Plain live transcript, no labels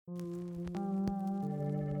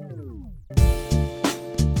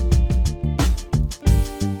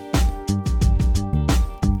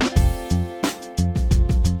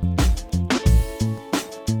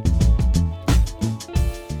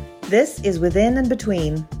This is Within and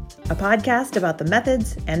Between, a podcast about the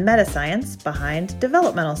methods and meta-science behind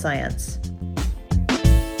developmental science.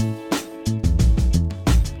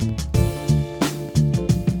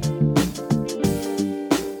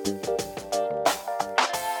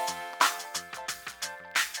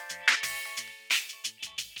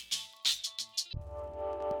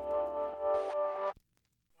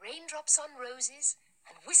 Raindrops on roses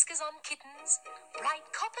and whiskers on kittens, bright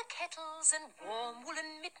copper kettles and warm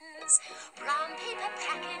woolen mittens, brown paper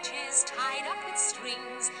packages tied up with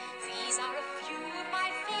strings. These are a few of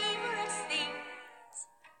my favorite things.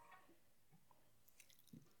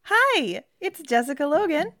 Hi, it's Jessica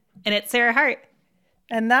Logan. And it's Sarah Hart.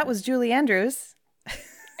 And that was Julie Andrews.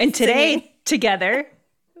 And today, together,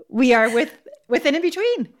 we are within and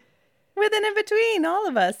between. Within and between, all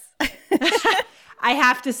of us. I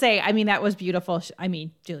have to say, I mean, that was beautiful. I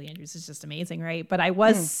mean, Julie Andrews is just amazing, right? But I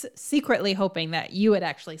was secretly hoping that you would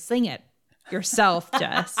actually sing it yourself,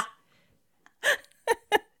 Jess.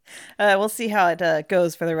 We'll see how it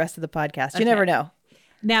goes for the rest of the podcast. You never know.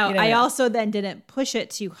 Now, I also then didn't push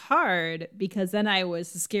it too hard because then I was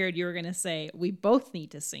scared you were going to say, we both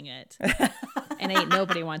need to sing it. And ain't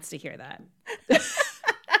nobody wants to hear that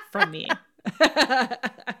from me.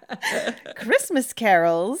 Christmas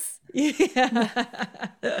carols. Yeah.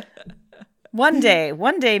 One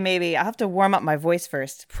day maybe. I'll have to warm up my voice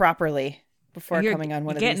first properly before coming on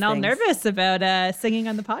one of these things. Getting all nervous about singing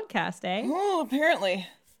on the podcast, eh? Oh, apparently.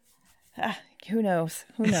 Who knows?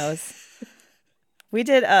 We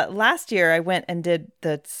did last year. I went and did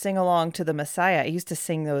the sing along to the Messiah. I used to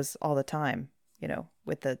sing those all the time,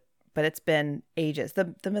 but it's been ages.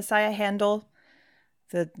 The Messiah handle,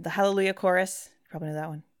 the Hallelujah chorus. You probably know that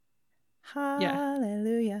one.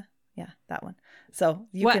 Hallelujah. Yeah, that one. So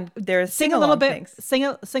there's sing a little bit. Things. Sing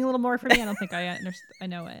a little more for me. I don't think I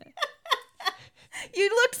know it. You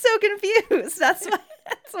looked so confused. That's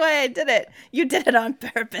why I did it. You did it on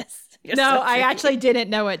purpose. I actually didn't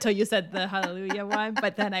know it till you said the Hallelujah one,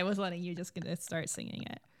 but then I was letting you just gonna start singing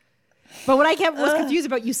it. But what I was confused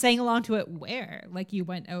about, you sang along to it where? Like you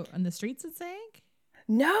went out on the streets and sang?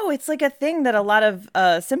 No, it's like a thing that a lot of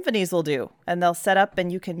symphonies will do, and they'll set up and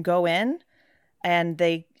you can go in and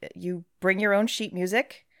you bring your own sheet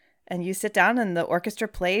music and you sit down and the orchestra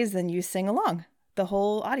plays and you sing along. The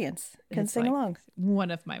whole audience can sing along. One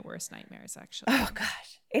of my worst nightmares, actually. Oh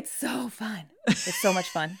gosh, it's so fun. It's so much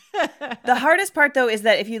fun. The hardest part though is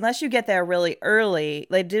that unless you get there really early,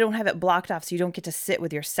 like they don't have it blocked off, so you don't get to sit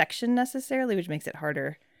with your section necessarily, which makes it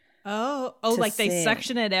harder. Oh, like sing. They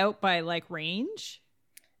section it out by like range?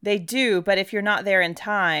 They do, but if you're not there in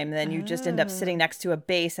time, then you just end up sitting next to a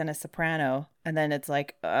bass and a soprano. And then it's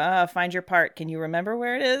like, find your part. Can you remember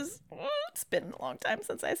where it is? It's been a long time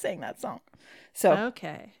since I sang that song. So,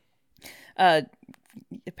 okay.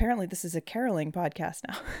 Apparently this is a caroling podcast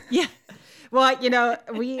now. Yeah. Well,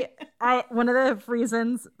 one of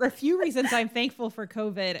the few reasons I'm thankful for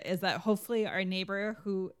COVID is that hopefully our neighbor,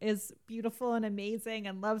 who is beautiful and amazing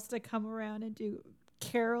and loves to come around and do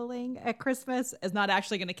caroling at Christmas, is not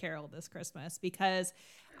actually going to carol this Christmas, because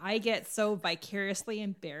I get so vicariously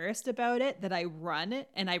embarrassed about it that I run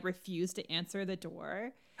and I refuse to answer the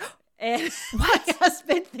door. And my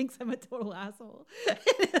husband thinks I'm a total asshole.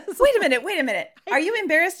 Wait a minute. Are you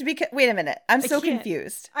embarrassed because... Wait a minute. I'm so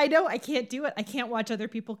confused. I know. I can't do it. I can't watch other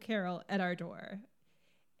people carol at our door.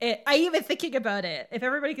 I even thinking about it. If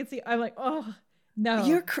everybody can see, I'm like, oh,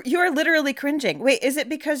 no. You're literally cringing. Wait, is it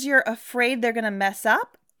because you're afraid they're going to mess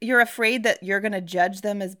up? You're afraid that you're going to judge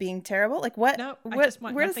them as being terrible? Like what? No, I what, just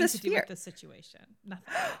want where nothing does to this do fear? with the situation. Nothing.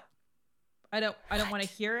 I don't want to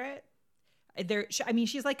hear it.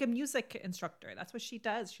 She's like a music instructor. That's what she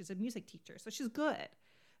does. She's a music teacher, so she's good.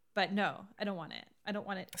 But no, I don't want it. I don't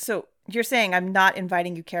want it. So you're saying I'm not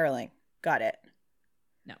inviting you caroling. Got it.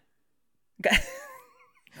 No.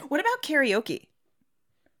 What about karaoke?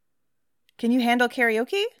 Can you handle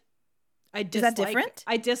karaoke? Is that different?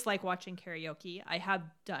 I dislike watching karaoke. I have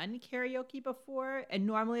done karaoke before, and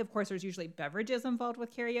normally, of course, there's usually beverages involved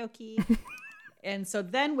with karaoke. And so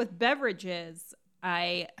then with beverages,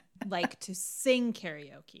 I like to sing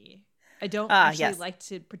karaoke. I don't actually like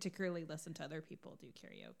to particularly listen to other people do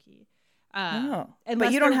karaoke.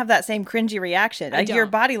 But you don't have that same cringy reaction. Your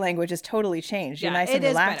body language has totally changed. You're nice and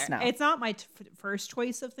relaxed now. It's not my first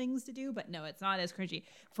choice of things to do, but no, it's not as cringy.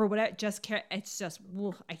 For what it's just,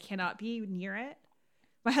 I cannot be near it.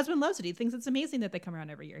 My husband loves it. He thinks it's amazing that they come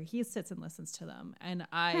around every year. He sits and listens to them, and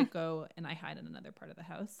I go and I hide in another part of the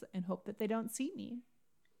house and hope that they don't see me.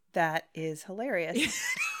 That is hilarious.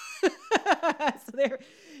 So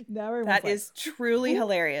that is truly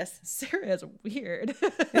hilarious. Sarah is weird.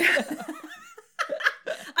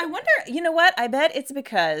 I wonder, you know what? I bet it's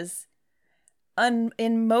because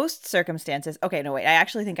in most circumstances, okay, no, wait, I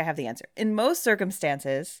actually think I have the answer. In most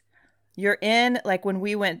circumstances, you're in, like when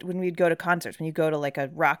we'd go to concerts, when you go to like a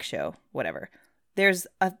rock show, whatever, there's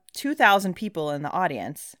 2,000 people in the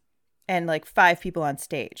audience and like 5 people on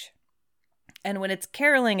stage. And when it's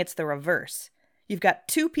caroling, it's the reverse. You've got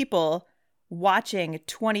 2 people watching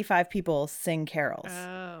 25 people sing carols.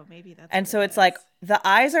 Oh, maybe that's. And so it's like the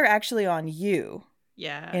eyes are actually on you.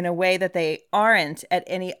 Yeah. In a way that they aren't at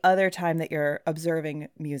any other time that you're observing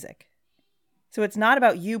music. So it's not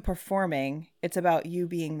about you performing. It's about you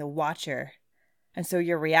being the watcher. And so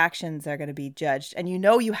your reactions are going to be judged. And you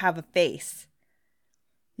know you have a face.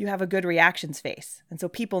 You have a good reactions face. And so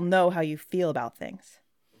people know how you feel about things.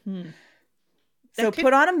 So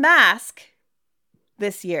put on a mask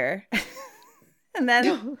this year. And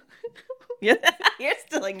then you're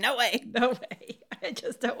still like, no way. No way. I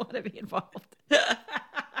just don't want to be involved.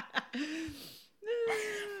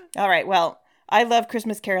 All right. Well, I love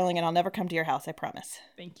Christmas caroling and I'll never come to your house. I promise.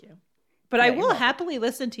 Thank you. But I will happily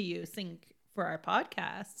listen to you sing for our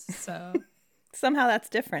podcast. So somehow that's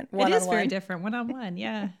different. It is very different. One-on-one.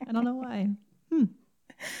 Yeah. I don't know why.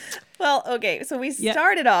 Well, okay. So we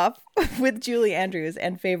started off with Julie Andrews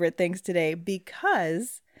and favorite things today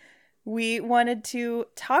because we wanted to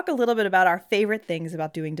talk a little bit about our favorite things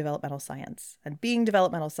about doing developmental science and being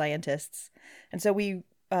developmental scientists. And so we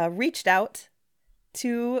reached out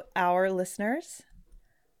to our listeners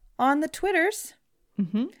on the Twitters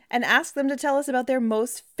and asked them to tell us about their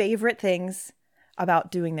most favorite things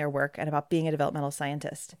about doing their work and about being a developmental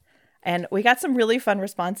scientist. And we got some really fun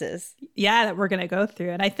responses. Yeah, that we're going to go through.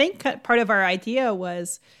 And I think part of our idea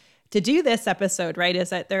was to do this episode, right, is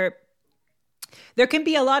that there can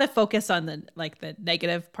be a lot of focus on the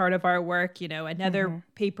negative part of our work, another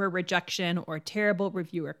paper rejection or terrible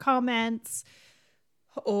reviewer comments,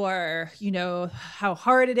 or, how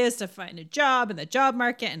hard it is to find a job in the job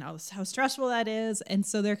market and how stressful that is. And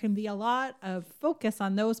so there can be a lot of focus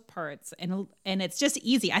on those parts. And it's just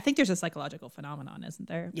easy. I think there's a psychological phenomenon, isn't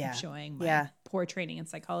there? Yeah. I'm showing my poor training in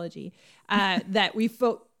psychology, that we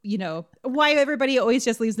why everybody always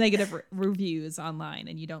just leaves negative reviews online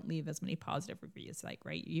and you don't leave as many positive reviews,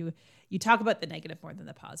 right? You talk about the negative more than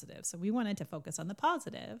the positive. So we wanted to focus on the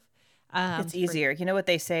positive. It's easier. You know what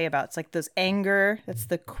they say about it's like those anger. That's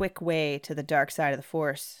the quick way to the dark side of the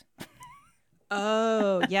force.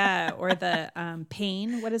 Oh, yeah. Or the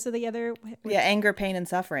pain. What is it? The other? Yeah, anger, pain, and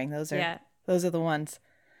suffering. Those are the ones.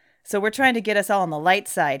 So we're trying to get us all on the light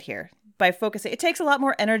side here by focusing. It takes a lot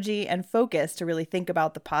more energy and focus to really think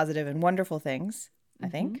about the positive and wonderful things. I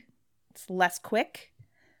think it's less quick,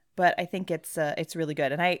 but I think it's really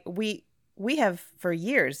good. And we have for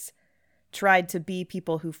years tried to be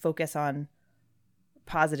people who focus on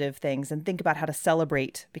positive things and think about how to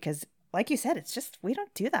celebrate, because like you said, it's just, we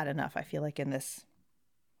don't do that enough. I feel like in this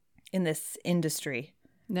industry.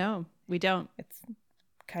 No, we don't. It's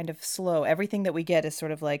kind of slow. Everything that we get is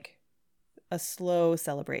sort of like a slow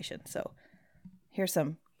celebration. So here's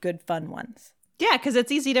some good fun ones. Yeah, because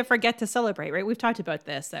it's easy to forget to celebrate, right? We've talked about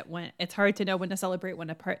this, that when it's hard to know when to celebrate when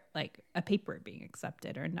a paper being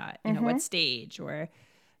accepted or not, what stage, or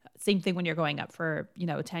same thing when you're going up for,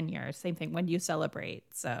 tenure, same thing when you celebrate.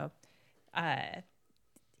 So here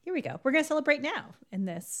we go. We're going to celebrate now in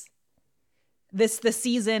the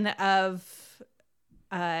season of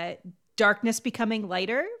darkness becoming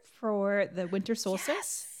lighter for the winter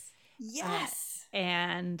solstice. Yes.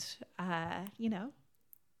 And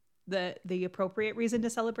the appropriate reason to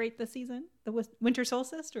celebrate the season, the winter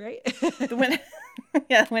solstice, right?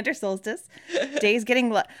 Winter solstice. Days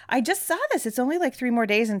getting I just saw this. It's only like 3 more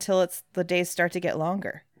days until the days start to get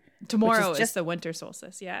longer. Tomorrow is the winter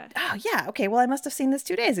solstice, yeah. Oh, yeah. Okay, well, I must have seen this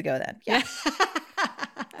 2 days ago then. Yeah.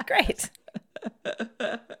 Great.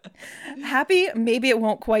 Happy maybe it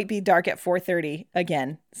won't quite be dark at 4:30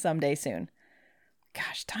 again someday soon.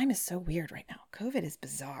 Gosh, time is so weird right now. COVID is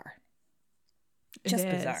bizarre. Just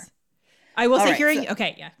bizarre. I will say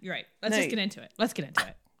okay, yeah, you're right. Let's get into it.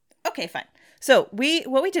 Okay, fine. So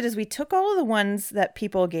what we did is we took all of the ones that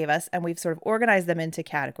people gave us and we've sort of organized them into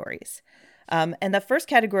categories. And the first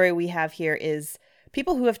category we have here is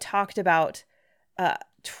people who have talked about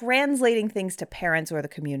translating things to parents or the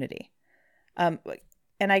community.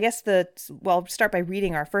 And I guess I'll start by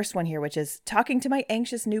reading our first one here, which is talking to my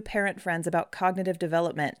anxious new parent friends about cognitive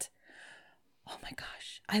development. Oh my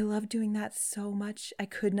gosh. I love doing that so much. I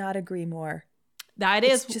could not agree more.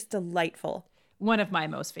 It's just delightful. One of my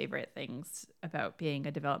most favorite things about being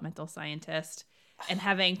a developmental scientist and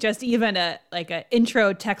having just even a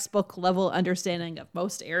intro textbook level understanding of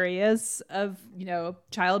most areas of,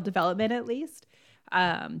 child development, at least,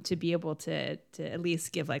 to be able to at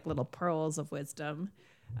least give like little pearls of wisdom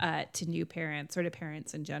to new parents or to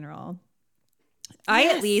parents in general. I,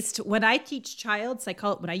 at least, when I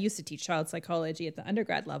used to teach child psychology at the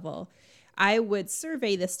undergrad level, I would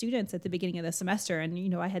survey the students at the beginning of the semester. And, you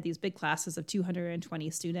know, I had these big classes of 220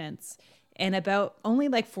 students, and about only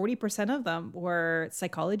like 40% of them were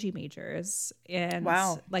psychology majors. And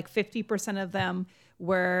like 50% of them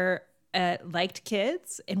were liked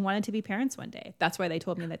kids and wanted to be parents one day. That's why they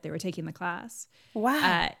told me that they were taking the class.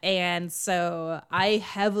 Wow. And so I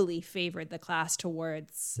heavily favored the class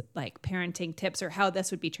towards like parenting tips, or how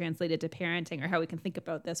this would be translated to parenting, or how we can think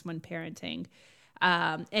about this when parenting.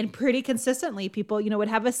 And pretty consistently people, you know, would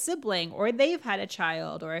have a sibling, or they've had a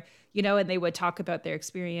child, or, you know, and they would talk about their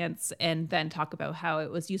experience and then talk about how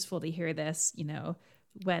it was useful to hear this, you know,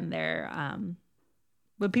 when they're,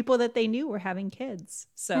 when people that they knew were having kids.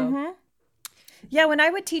 So yeah, when I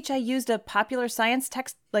would teach, I used a popular science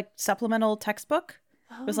text, like supplemental textbook.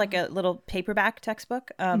 It was like a little paperback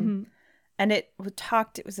textbook. And it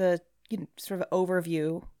was a sort of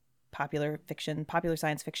overview, popular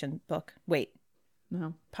science fiction book. Wait,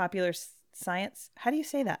 no, popular science. How do you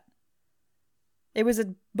say that? It was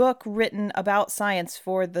a book written about science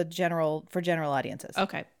for general audiences.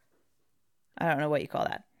 Okay. I don't know what you call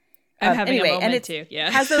that. I'm having anyway, a moment and it too. Yeah.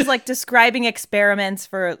 has those like describing experiments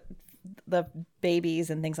for the babies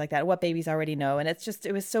and things like that, what babies already know. And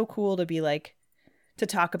it was so cool to be like, to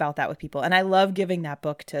talk about that with people. And I love giving that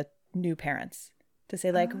book to new parents to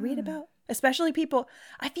say like, read about, especially people.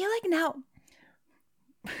 I feel like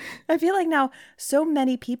now so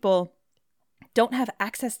many people don't have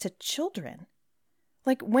access to children.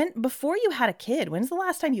 Like before you had a kid, when's the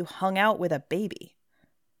last time you hung out with a baby?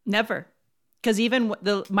 Never. Because even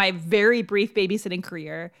my very brief babysitting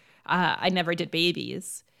career, I never did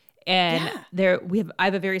babies. And I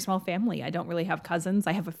have a very small family. I don't really have cousins.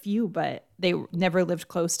 I have a few, but they never lived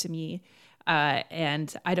close to me.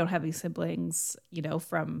 And I don't have any siblings, you know,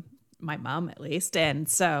 from my mom at least. And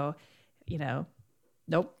so, you know,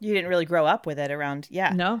 nope. You didn't really grow up with it around.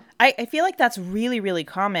 Yeah. No. I feel like that's really, really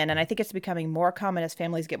common. And I think it's becoming more common as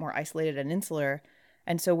families get more isolated and insular.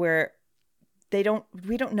 And so we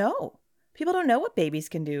don't know. People don't know what babies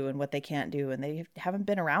can do and what they can't do. And they haven't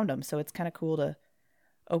been around them. So it's kind of cool to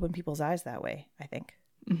open people's eyes that way, I think.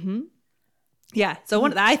 Mm-hmm. Yeah. So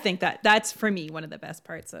I think that's for me one of the best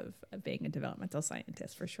parts of being a developmental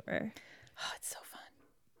scientist, for sure. Oh, it's so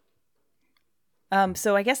fun.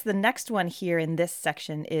 So I guess the next one here in this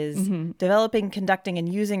section is developing, conducting, and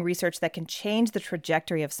using research that can change the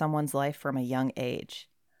trajectory of someone's life from a young age.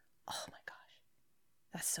 Oh my gosh.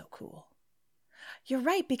 That's so cool. You're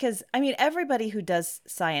right, because I mean, everybody who does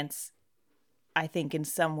science, I think in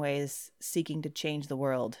some ways seeking to change the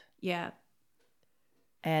world. Yeah.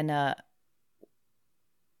 And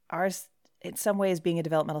ours, in some ways, being a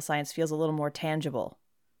developmental science feels a little more tangible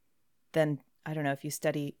than, I don't know, if you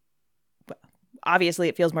study. Obviously,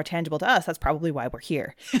 it feels more tangible to us. That's probably why we're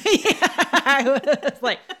here. Yeah. I was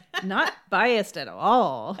like, not biased at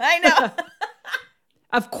all. I know.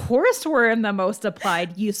 Of course, we're in the most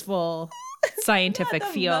applied, useful scientific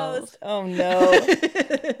field. Most. Oh, no.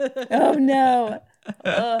 Oh, no.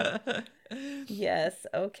 Yes.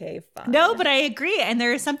 Okay, fine. No, but I agree. And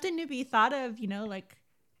there is something to be thought of, you know, like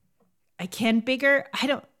I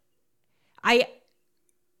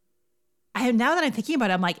now that I'm thinking about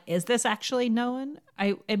it, I'm like, is this actually known?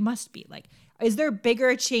 It must be. Like, is there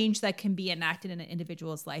bigger change that can be enacted in an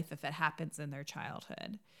individual's life if it happens in their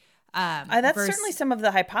childhood? That's certainly some of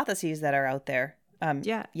the hypotheses that are out there.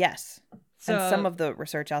 Yeah. Yes. So, and some of the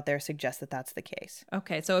research out there suggests that that's the case.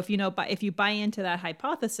 Okay. So if you buy into that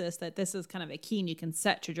hypothesis that this is kind of a key and you can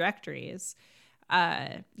set trajectories,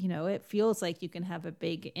 you know, it feels like you can have a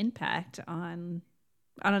big impact on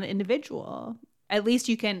an individual. At least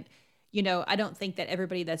you can, you know, I don't think that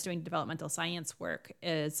everybody that's doing developmental science work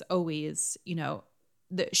is always, you know,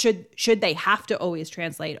 should they have to always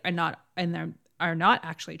translate or not, and they're are not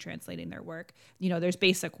actually translating their work. You know, there's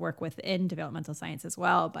basic work within developmental science as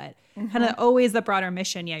well, but kind of always the broader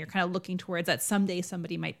mission. Yeah, you're kind of looking towards that someday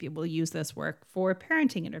somebody might be able to use this work for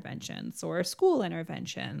parenting interventions or school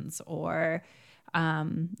interventions or,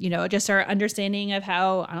 you know, just our understanding of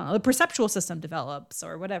how, I don't know, the perceptual system develops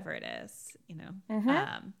or whatever it is, you know.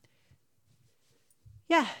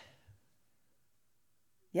 Yeah.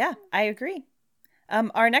 Yeah, I agree.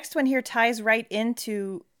 Our next one here ties right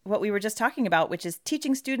into what we were just talking about, which is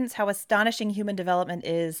teaching students how astonishing human development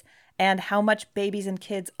is and how much babies and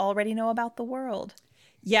kids already know about the world.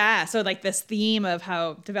 Yeah. So like this theme of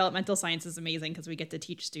how developmental science is amazing because we get to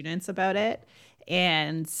teach students about it.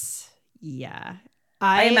 And yeah,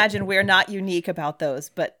 I imagine we're not unique about those,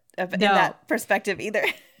 but in that perspective either.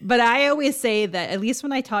 But I always say that at least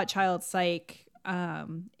when I taught child psych,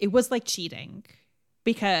 it was like cheating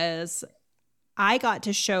because I got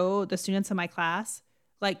to show the students in my class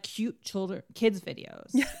like cute kids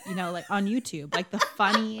videos, like on YouTube, like the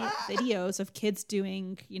funny videos of kids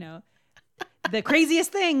doing, the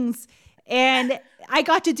craziest things. And I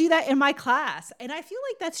got to do that in my class. And I feel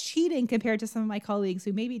like that's cheating compared to some of my colleagues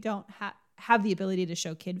who maybe don't have the ability to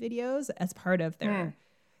show kid videos as part of their,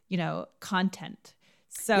 content.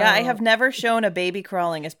 So yeah, I have never shown a baby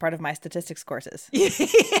crawling as part of my statistics courses.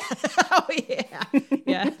 Oh, yeah.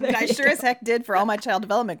 Yeah. I sure as heck did for all my child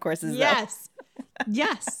development courses, Yes.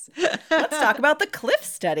 Yes. Let's talk about the Cliff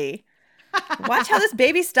study. Watch how this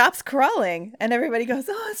baby stops crawling. And everybody goes,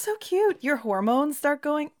 oh, it's so cute. Your hormones start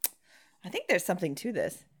going. I think there's something to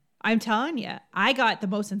this. I'm telling you, I got the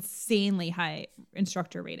most insanely high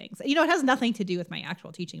instructor ratings. It has nothing to do with my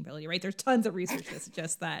actual teaching ability, right? There's tons of research that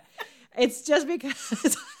suggests that. It's just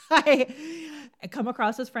because I come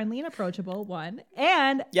across as friendly and approachable, one,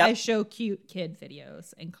 and I show cute kid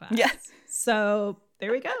videos in class. Yes. So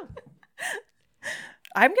there we go.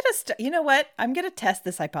 I'm going to, you know what? I'm going to test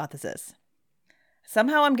this hypothesis.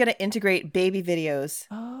 Somehow I'm going to integrate baby videos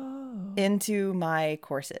into my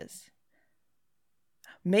courses.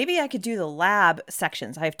 Maybe I could do the lab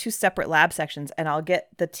sections. I have 2 separate lab sections, and I'll get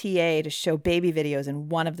the TA to show baby videos in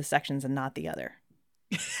one of the sections and not the other.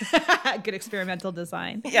 Good experimental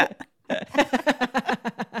design. Yeah.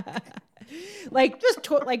 Like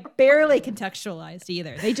barely contextualized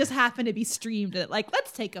either. They just happen to be streamed at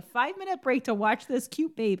let's take a 5-minute break to watch this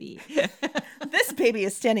cute baby. This baby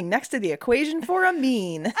is standing next to the equation for a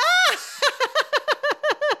mean.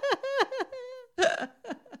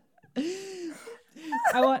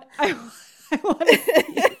 I want to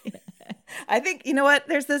see. I think, you know what?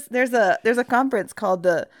 There's a conference called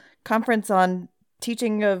the Conference on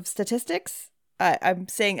Teaching of Statistics. I'm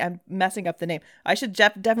saying I'm messing up the name. I should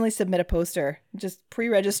definitely submit a poster. Just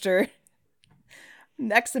pre-register.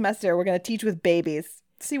 Next semester, we're going to teach with babies.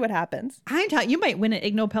 See what happens. I'm telling you, might win an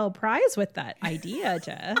Ig Nobel Prize with that idea,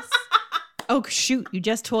 Jess. Oh, shoot. You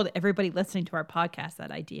just told everybody listening to our podcast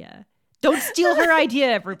that idea. Don't steal her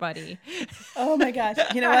idea, everybody. Oh, my gosh.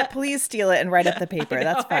 You know what? Please steal it and write up the paper.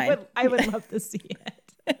 That's fine. I would love to see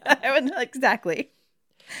it. I would, exactly.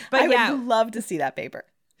 But I would love to see that paper.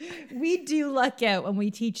 We do luck out when we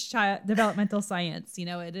teach developmental science.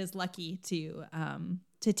 It is lucky to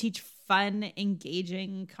teach fun,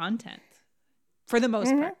 engaging content for the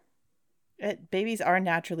most part. Babies are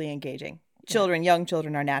naturally engaging. Young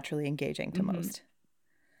children are naturally engaging to most.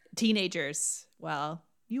 Teenagers, well,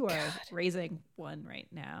 you are raising one right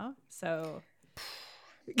now, so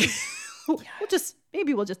we'll just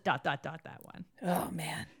that one. Oh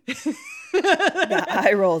man. The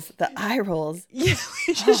eye rolls. Yeah,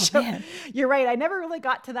 man. You're right. I never really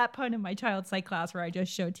got to that point in my child psych class where I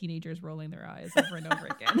just showed teenagers rolling their eyes over and over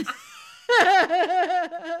again.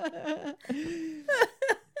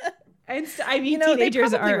 And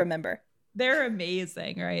teenagers they're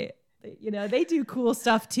amazing, right? They do cool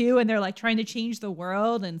stuff too, and they're trying to change the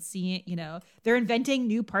world and seeing, they're inventing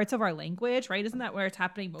new parts of our language, right? Isn't that where it's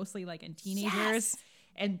happening mostly in teenagers? Yes.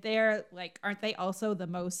 And they're aren't they also the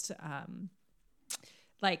most I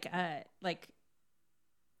want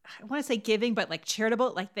to say giving, but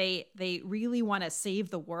charitable, they really want to save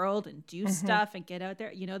the world and do stuff and get out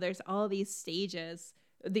there. There's all these stages,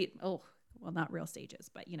 not real stages,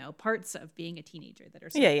 but parts of being a teenager that are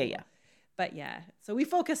so cool. But so we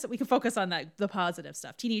can focus on the positive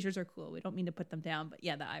stuff. Teenagers are cool. We don't mean to put them down, but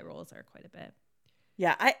the eye rolls are quite a bit.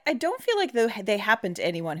 Yeah, I don't feel like they happen to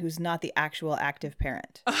anyone who's not the actual active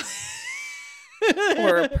parent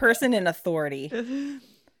or a person in authority.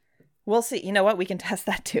 We'll see. You know what? We can test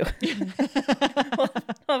that too. We'll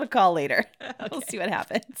have a call later. Okay. We'll see what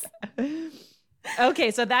happens. Okay,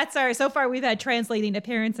 so so far we've had translating to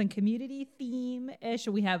parents and community theme-ish.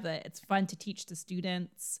 We have it's fun to teach to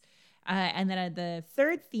students. And then the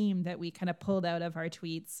third theme that we kind of pulled out of our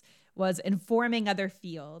tweets was informing other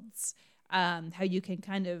fields. How you can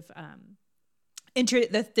kind of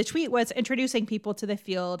the tweet was introducing people to the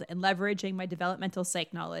field and leveraging my developmental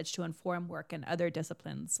psych knowledge to inform work in other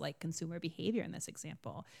disciplines like consumer behavior in this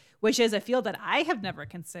example, which is a field that I have never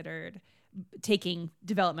considered taking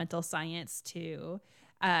developmental science to.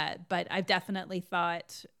 But I've definitely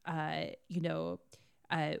thought, I do,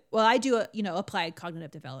 applied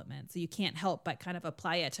cognitive development. So you can't help but kind of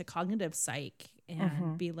apply it to cognitive psych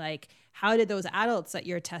and be like, how did those adults that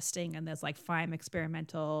you're testing in this FIME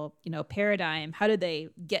experimental, paradigm, how did they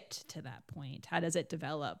get to that point? How does it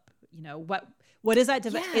develop? What is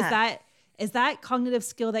that? is that cognitive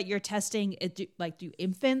skill that you're testing? Do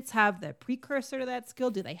infants have the precursor to that skill?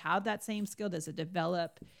 Do they have that same skill? Does it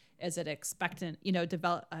develop? Is it expectant?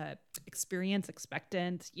 Experience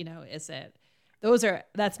expectant?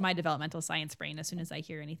 That's my developmental science brain. As soon as I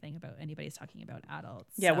hear anything about anybody's talking about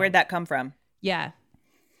adults. Yeah. Where'd that come from? Yeah.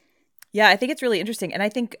 Yeah. I think it's really interesting. And I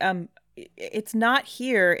think it's not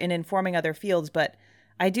here in informing other fields, but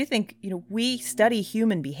I do think, we study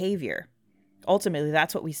human behavior. Ultimately,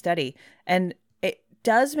 that's what we study. And it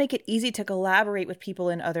does make it easy to collaborate with people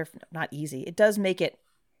in not easy. It does make it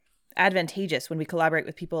advantageous when we collaborate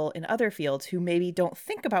with people in other fields who maybe don't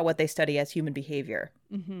think about what they study as human behavior.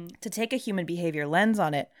 Mm-hmm. To take a human behavior lens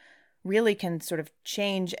on it really can sort of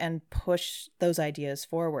change and push those ideas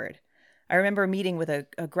forward. I remember meeting with a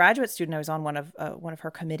graduate student. I was on one of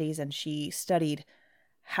her committees, and she studied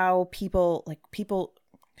how people,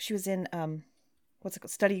 she was in,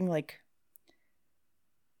 studying it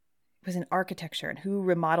was in architecture and who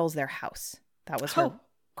remodels their house. That was her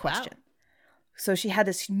question. Wow. So she had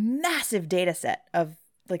this massive data set of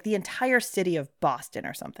the entire city of Boston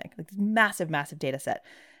or something, massive, massive data set.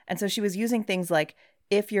 And so she was using things like,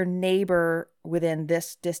 if your neighbor within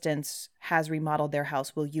this distance has remodeled their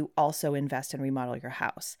house, will you also invest and remodel your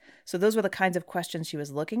house? So those were the kinds of questions she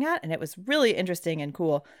was looking at. And it was really interesting and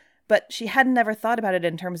cool. But she hadn't ever thought about it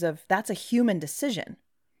in terms of that's a human decision.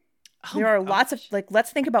 There are lots of,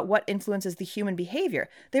 let's think about what influences the human behavior.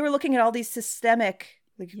 They were looking at all these systemic,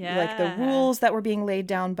 like the rules that were being laid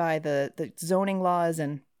down by the zoning laws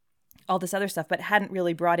and all this other stuff, but hadn't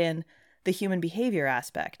really brought in the human behavior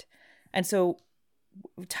aspect. And so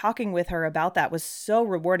talking with her about that was so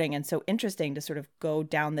rewarding and so interesting to sort of go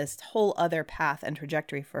down this whole other path and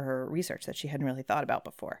trajectory for her research that she hadn't really thought about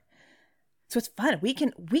before. So it's fun. We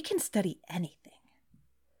can study anything.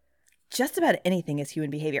 Just about anything is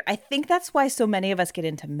human behavior. I think that's why so many of us get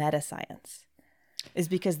into meta science, is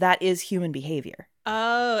because that is human behavior.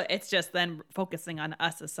 Oh, it's just then focusing on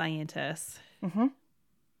us as scientists. Mm-hmm.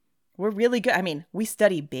 We're really good. I mean, we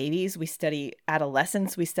study babies, we study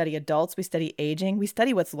adolescents, we study adults, we study aging. We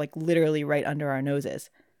study what's literally right under our noses.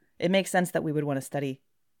 It makes sense that we would want to study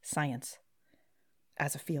science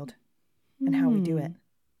as a field and how we do it.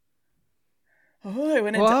 Oh, I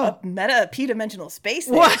went into a meta P-dimensional space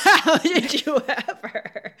there. Wow, did you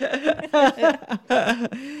ever?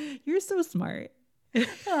 You're so smart.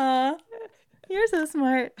 Aw, you're so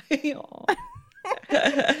smart. You're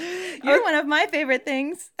one of my favorite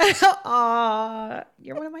things. Aw,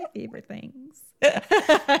 you're one of my favorite things.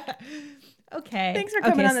 Okay. Thanks for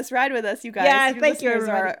coming on this ride with us, you guys. Yeah, Your thank you.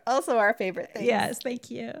 Are also our favorite things. Yes, thank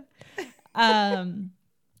you.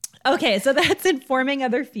 Okay, so that's informing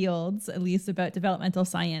other fields, at least about developmental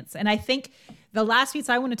science. And I think the last piece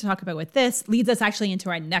I wanted to talk about with this leads us actually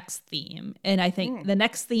into our next theme. And I think the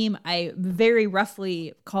next theme I very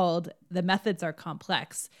roughly called "The Methods Are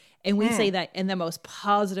Complex." And we say that in the most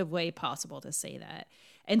positive way possible to say that.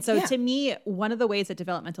 And so to me, one of the ways that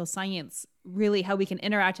developmental science really, how we can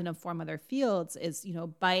interact and inform other fields is,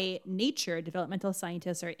 by nature, developmental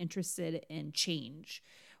scientists are interested in change,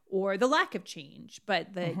 or the lack of change, but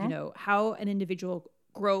how an individual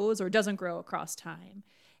grows or doesn't grow across time.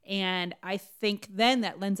 And I think then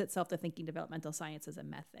that lends itself to thinking developmental science as a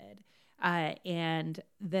method. And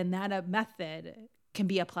then that method can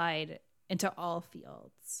be applied into all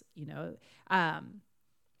fields,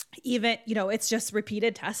 even, it's just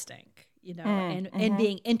repeated testing, and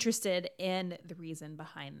being interested in the reason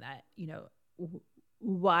behind that,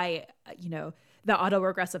 why, the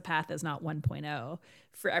autoregressive path is not 1.0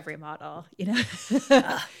 for every model, Yes.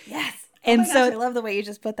 And gosh, I love the way you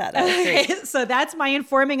just put that. That was great. So that's my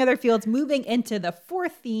informing other fields, moving into the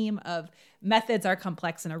fourth theme of methods are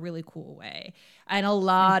complex in a really cool way. And a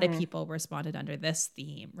lot of people responded under this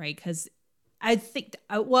theme, right? Because I think,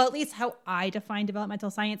 at least how I define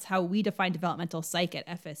developmental science, how we define developmental psych at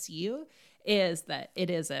FSU is that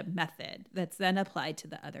it is a method that's then applied to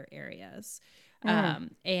the other areas.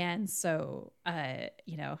 And so,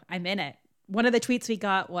 I'm in it. One of the tweets we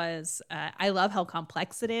got was, I love how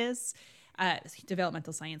complex it is.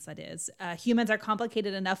 Developmental science, that is. Humans are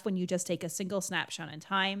complicated enough when you just take a single snapshot in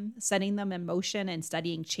time. Setting them in motion and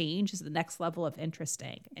studying change is the next level of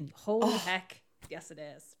interesting. And holy heck, yes, it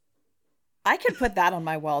is. I could put that on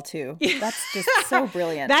my wall too. That's just so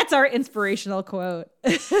brilliant. That's our inspirational quote.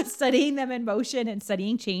 Studying them in motion and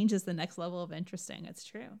studying change is the next level of interesting. It's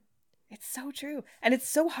true. It's so true. And it's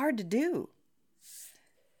so hard to do.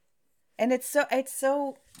 And it's so,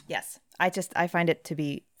 yes, I find it to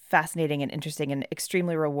be fascinating and interesting and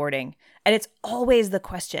extremely rewarding. And it's always the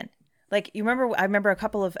question. I remember a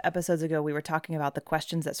couple of episodes ago, we were talking about the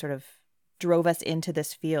questions that sort of drove us into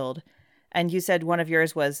this field. And you said one of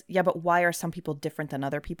yours was, yeah, but why are some people different than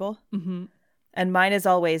other people? Mm-hmm. And mine is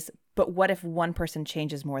always, but what if one person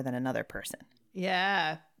changes more than another person?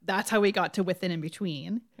 Yeah. That's how we got to within and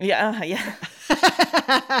between. Yeah. Yeah.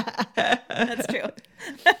 That's true.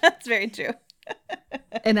 That's very true.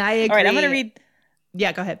 And I agree. All right, I'm going to read.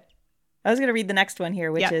 Yeah, go ahead. I was going to read the next one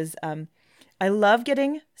here, which is, I love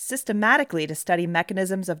getting systematically to study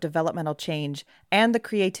mechanisms of developmental change and the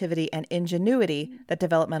creativity and ingenuity that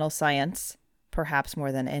developmental science, perhaps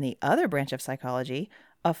more than any other branch of psychology,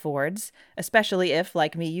 affords, especially if,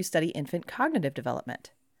 like me, you study infant cognitive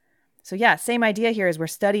development. So yeah, same idea here as we're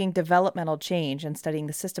studying developmental change and studying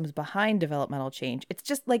the systems behind developmental change. It's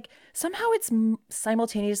just like somehow it's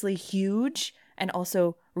simultaneously huge and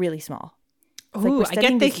also really small. It's like we're I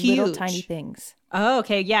get the these huge. little tiny things. Oh,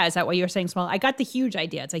 okay. Yeah. Is that what you were saying, small? I got the huge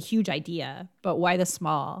idea. It's a huge idea, but why the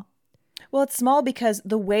small? Well, it's small because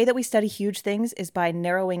the way that we study huge things is by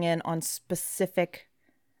narrowing in on specific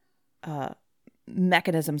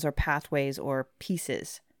mechanisms or pathways or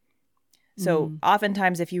pieces. So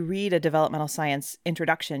oftentimes if you read a developmental science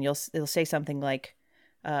introduction, it'll say something like,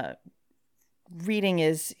 reading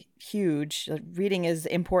is huge, reading is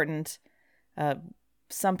important,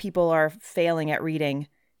 some people are failing at reading.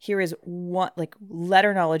 Here is one, like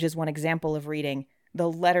letter knowledge is one example of reading.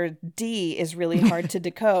 The letter D is really hard to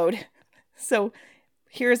decode. So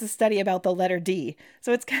here's a study about the letter D.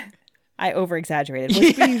 So it's kind of, I over-exaggerated.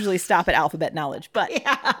 We usually stop at alphabet knowledge, but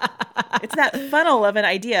it's that funnel of an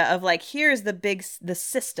idea of like, here's the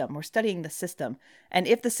system. We're studying the system. And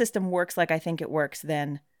if the system works like I think it works,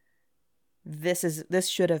 then this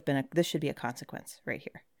should be a consequence right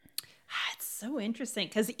here. It's so interesting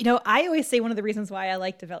because, I always say one of the reasons why I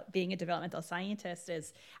like being a developmental scientist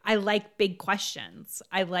is I like big questions.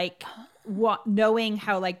 I like knowing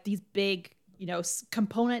how like these big,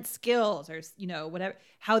 component skills or, whatever,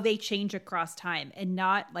 how they change across time and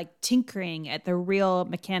not like tinkering at the real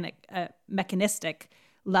mechanistic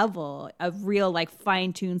level of real like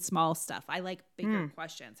fine-tuned small stuff. I like bigger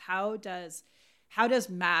questions. How does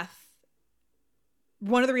math,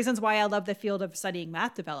 one of the reasons why I love the field of studying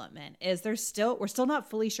math development is we're still not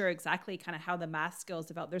fully sure exactly kind of how the math skills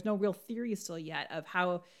develop. There's no real theory still yet of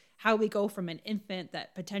how we go from an infant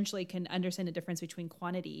that potentially can understand the difference between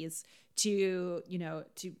quantities to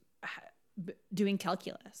doing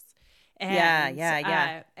calculus. And,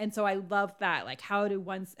 yeah. And so I love that. Like, how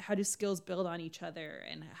do skills build on each other,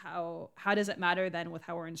 and how does it matter then with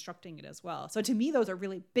how we're instructing it as well? So to me, those are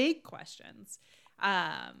really big questions.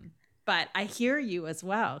 But I hear you as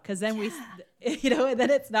well, because then then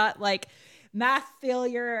it's not like math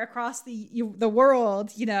failure across the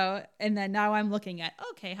world, and then now I'm looking at,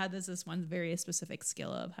 okay, how does this one very specific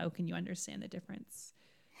skill of how can you understand the difference?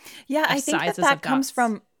 Yeah, I think that comes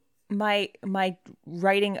from my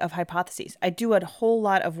writing of hypotheses. I do a whole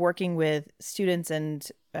lot of working with students and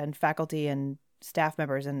faculty and staff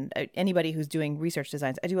members and anybody who's doing research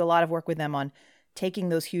designs. I do a lot of work with them on taking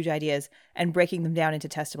those huge ideas and breaking them down into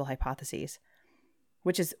testable hypotheses,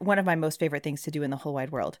 which is one of my most favorite things to do in the whole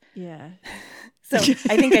wide world. Yeah. So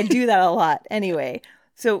I think I do that a lot anyway.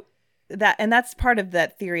 So that's part of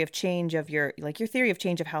that theory of change of your theory of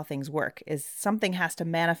change of how things work is something has to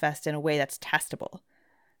manifest in a way that's testable.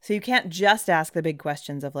 So you can't just ask the big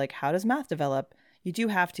questions of like, how does math develop? You do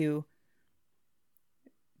have to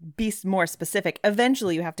be more specific.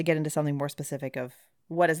 Eventually you have to get into something more specific of,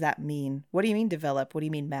 what does that mean? What do you mean develop? What do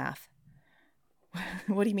you mean math?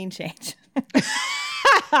 What do you mean change?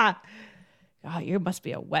 Oh, you must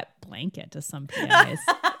be a wet blanket to some PIs.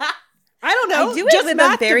 I don't know. I do it with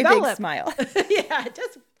a very big smile. Yeah, I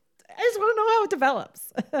just want to know how it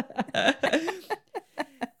develops.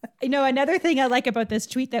 Another thing I like about this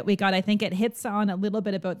tweet that we got, I think it hits on a little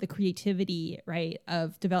bit about the creativity, right,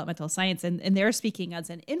 of developmental science. And they're speaking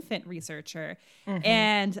as an infant researcher. Mm-hmm.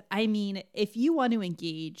 And I mean, if you want to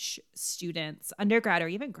engage students, undergrad or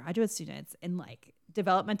even graduate students in like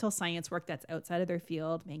developmental science work that's outside of their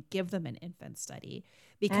field, man, give them an infant study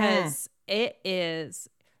because it is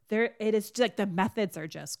like the methods are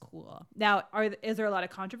just cool. Now, is there a lot of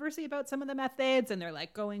controversy about some of the methods, and they're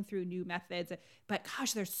like going through new methods? But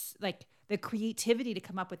gosh, there's like the creativity to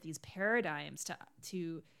come up with these paradigms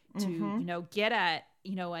to get at a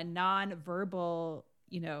nonverbal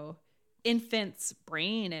infant's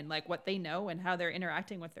brain and like what they know and how they're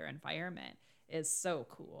interacting with their environment is so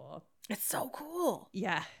cool. It's so cool.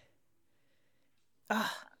 Yeah.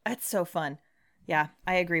 Oh, that's so fun. Yeah,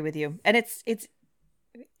 I agree with you, and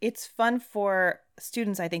it's fun for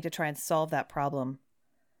students, I think, to try and solve that problem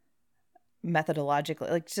methodologically,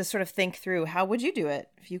 like just sort of think through, how would you do it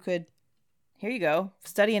if you could, here you go,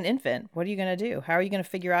 study an infant. What are you going to do? How are you going to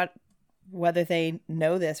figure out whether they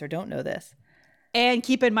know this or don't know this. And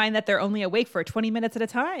keep in mind that they're only awake for 20 minutes at a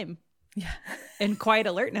time. Yeah. In quiet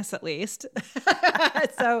alertness, at least.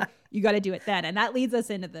 So you got to do it then. And that leads us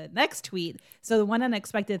into the next tweet. So the one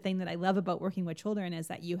unexpected thing that I love about working with children is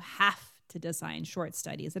that you have to design short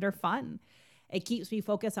studies that are fun. It keeps me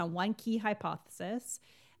focused on one key hypothesis.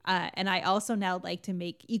 And I also now like to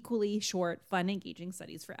make equally short, fun, engaging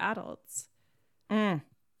studies for adults.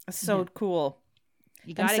 So cool.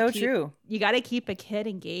 You gotta so keep, true. You got to keep a kid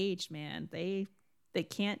engaged, man. They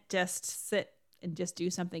can't just sit and just do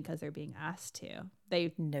something because they're being asked to.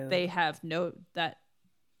 They have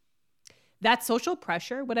that social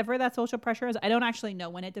pressure, whatever that social pressure is. I don't actually know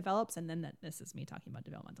when it develops. And then this is me talking about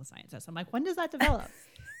developmental scientists. I'm like, when does that develop?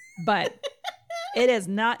 But it is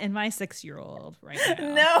not in my 6-year-old right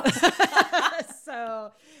now. No.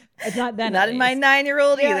 So it's not then. Not in my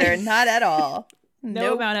 9-year-old either. Not at all.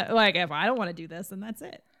 No amount of, like, if I don't want to do this, then that's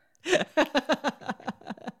it.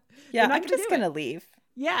 Yeah, I'm just going to leave.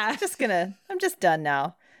 Yeah. I'm just done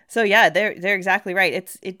now. So yeah, they're exactly right.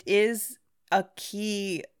 It is a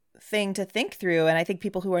key thing to think through. And I think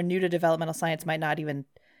people who are new to developmental science might not even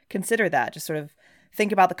consider that. Just sort of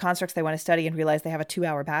think about the constructs they want to study and realize they have a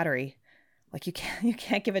 2-hour battery. Like you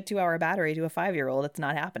can't give a 2-hour battery to a 5-year-old. It's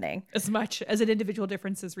not happening. As much as an individual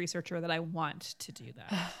differences researcher that I want to do that.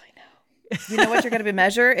 Oh, I know. You know what you're going to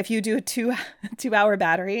measure if you do a 2-hour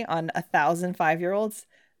battery on 1,000 5-year-olds?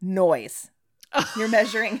 Noise. You're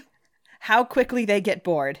measuring how quickly they get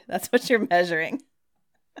bored. That's what you're measuring.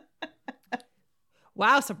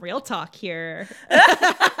 Wow, some real talk here.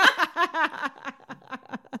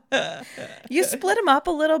 You split them up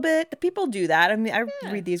a little bit. People do that. I mean, I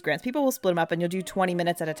read these grants. People will split them up and you'll do 20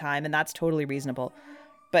 minutes at a time, and that's totally reasonable.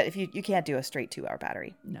 But if you can't do a straight 2-hour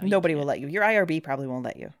battery. No, nobody will let you. Your IRB probably won't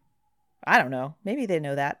let you. I don't know. Maybe they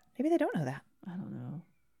know that. Maybe they don't know that. I don't know.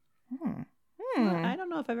 Well, I don't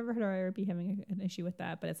know if I've ever heard our IRB having an issue with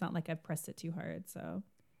that, but it's not like I've pressed it too hard. So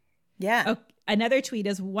yeah. Oh, another tweet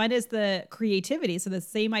is, one is the creativity. So the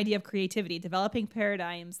same idea of creativity, developing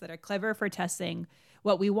paradigms that are clever for testing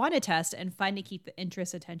what we want to test and fun to keep the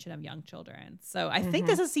interest attention of young children. So I think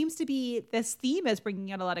this theme is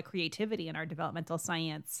bringing out a lot of creativity in our developmental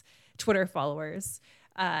science Twitter followers.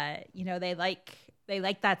 They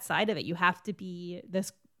like that side of it. You have to be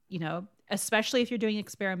this, especially if you're doing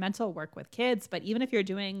experimental work with kids, but even if you're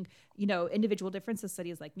doing, individual differences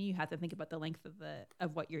studies like me, you have to think about the length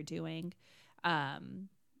of what you're doing.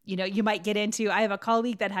 You might get into, I have a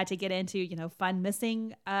colleague that had to get into, fun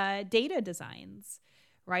missing data designs,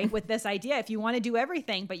 right? With this idea, if you want to do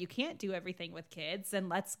everything, but you can't do everything with kids, then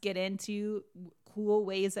let's get into cool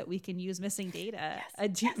ways that we can use missing data.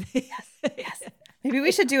 Yes. Maybe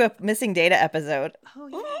we should do a missing data episode. Oh,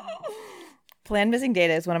 yeah. Planned missing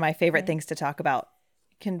data is one of my favorite things to talk about.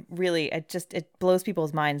 It blows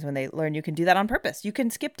people's minds when they learn you can do that on purpose. You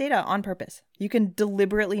can skip data on purpose. You can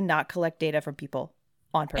deliberately not collect data from people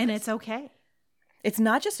on purpose. And it's okay. It's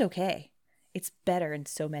not just okay. It's better in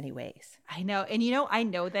so many ways. I know. And I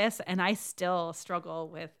know this, and I still struggle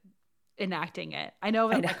with enacting it. I know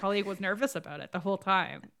that my colleague was nervous about it the whole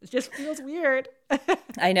time. It just feels weird.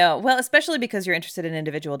 I know. Well, especially because you're interested in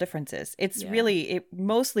individual differences. It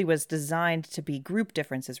mostly was designed to be group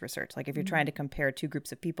differences research. Like if you're trying to compare two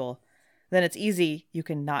groups of people, then it's easy. You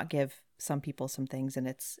can not give some people some things, and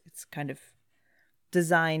it's kind of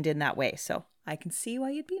designed in that way. So I can see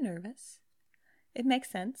why you'd be nervous. It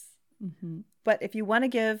makes sense. Mm-hmm. But if you want to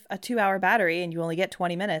give a 2-hour battery and you only get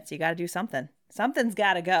 20 minutes, you got to do something. Something's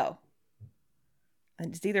got to go.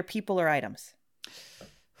 And it's either people or items.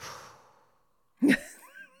 You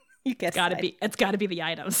guess it's got to be the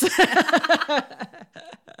items.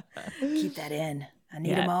 Keep that in. I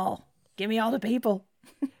need them all. Give me all the people.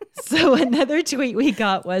 So another tweet we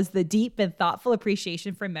got was the deep and thoughtful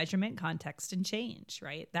appreciation for measurement, context, and change,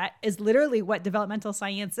 right? That is literally what developmental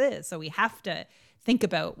science is. So we have to think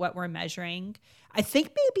about what we're measuring. I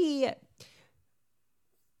think maybe...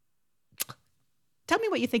 Tell me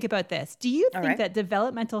what you think about this. Do you think that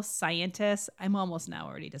developmental scientists, I'm almost now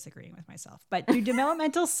already disagreeing with myself, but do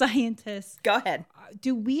developmental scientists, go ahead.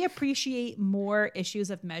 Do we appreciate more issues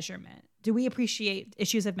of measurement? Do we appreciate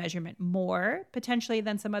issues of measurement more potentially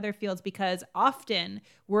than some other fields? Because often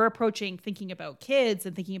we're approaching thinking about kids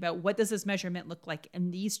and thinking about what does this measurement look like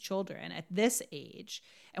in these children at this age?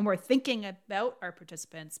 And we're thinking about our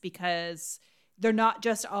participants because they're not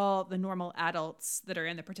just all the normal adults that are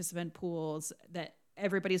in the participant pools, that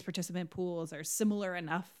everybody's participant pools are similar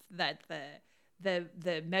enough that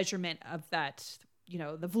the measurement of that,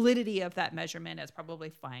 the validity of that measurement is probably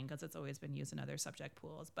fine because it's always been used in other subject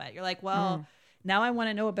pools. But you're like, well, now I want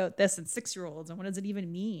to know about this in 6-year-olds and what does it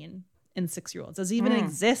even mean? in 6-year-olds? Does it even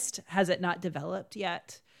exist? Has it not developed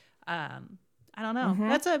yet? I don't know.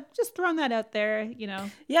 That's just throwing that out there, you know.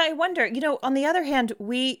 Yeah, I wonder, you know, on the other hand,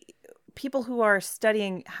 people who are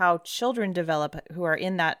studying how children develop, who are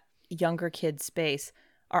in that younger kid space,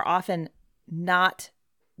 are often not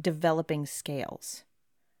developing scales.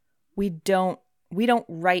 We don't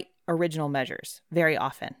write original measures very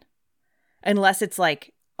often, unless it's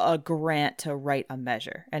like a grant to write a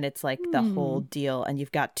measure and it's like the whole deal and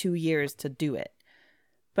you've got 2 years to do it.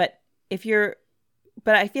 But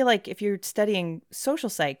I feel like if you're studying social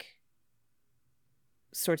psych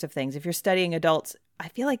sorts of things, if you're studying adults, I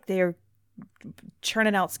feel like they're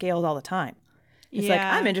churning out scales all the time. It's like,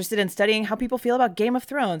 I'm interested in studying how people feel about Game of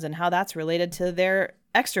Thrones and how that's related to their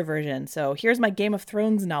extroversion. So here's my Game of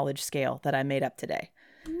Thrones knowledge scale that I made up today.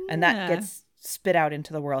 And that gets spit out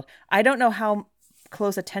into the world. I don't know how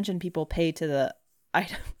close attention people pay to the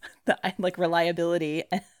like reliability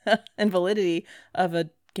and validity of a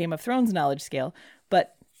Game of Thrones knowledge scale,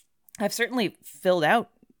 but I've certainly filled out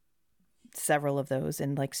several of those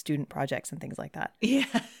in like student projects and things like that. Yeah.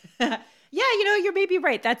 Yeah, you know, you're maybe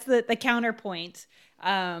right. That's the counterpoint.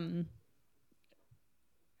 I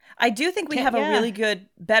do think we have a really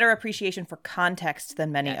better appreciation for context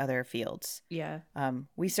than many other fields. Yeah.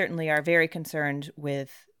 We certainly are very concerned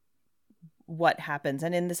with what happens.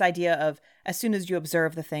 And in this idea of as soon as you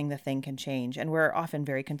observe the thing can change. And we're often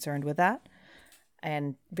very concerned with that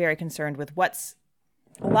and very concerned with a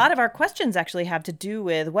lot of our questions actually have to do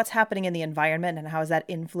with what's happening in the environment and how is that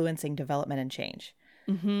influencing development and change.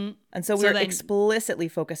 And so we're explicitly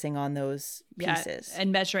focusing on those pieces.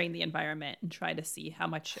 And measuring the environment and try to see how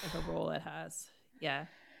much of a role it has. Yeah.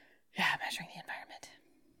 Yeah, measuring the environment.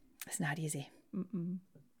 It's not easy.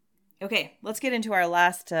 Okay, let's get into our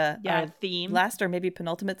last theme. Last or maybe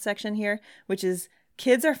penultimate section here, which is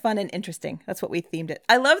kids are fun and interesting. That's what we themed it.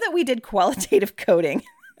 I love that we did qualitative coding.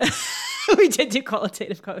 We did do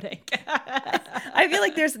qualitative coding. I feel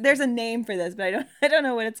like there's a name for this, but I don't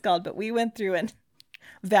know what it's called. But we went through and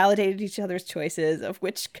validated each other's choices of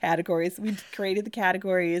which categories. We created the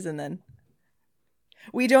categories, and then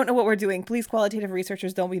we don't know what we're doing. Please, qualitative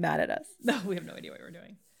researchers, don't be mad at us. No, we have no idea what we're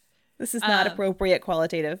doing. This is not appropriate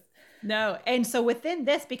qualitative. No. And so within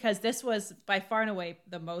this, because this was by far and away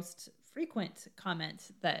the most frequent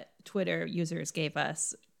comment that Twitter users gave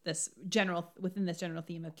us, within this general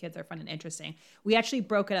theme of kids are fun and interesting, we actually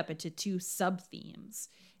broke it up into 2 sub-themes,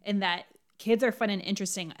 in that kids are fun and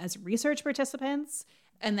interesting as research participants,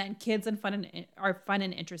 and then kids are fun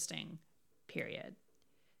and interesting, period.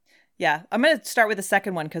 Yeah, I'm going to start with the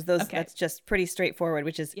second one because that's just pretty straightforward,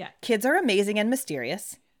 which is kids are amazing and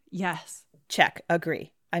mysterious. Yes. Check.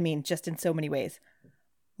 Agree. I mean, just in so many ways.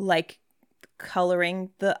 Like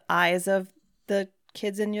coloring the eyes of the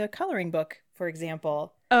kids in your coloring book, for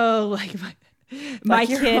example. Oh, like my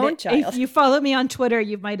your kid. Own child. If you follow me on Twitter,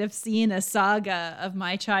 you might have seen a saga of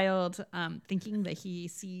my child thinking that he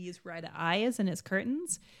sees red eyes in his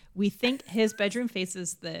curtains. We think his bedroom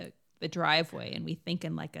faces the driveway, and we think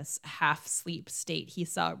in like a half sleep state he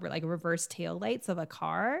saw like reverse tail lights of a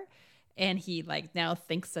car, and he like now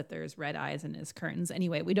thinks that there's red eyes in his curtains.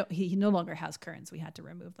 Anyway, he no longer has curtains. We had to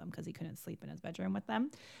remove them because he couldn't sleep in his bedroom with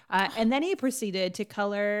them. And then he proceeded to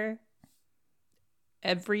color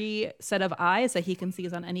every set of eyes that he can see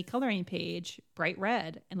on any coloring page bright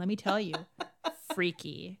red. And let me tell you,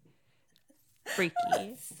 freaky. So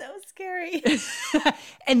scary.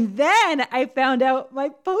 And then I found out my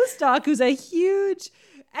postdoc, who's a huge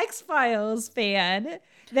X-Files fan,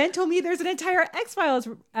 then told me there's an entire X-Files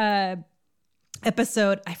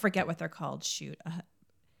episode. I forget what they're called. Shoot.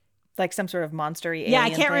 Like some sort of monster-y alien I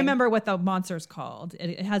can't thing. remember what the monster's called.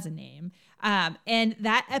 It has a name. And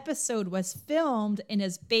that episode was filmed and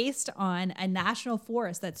is based on a national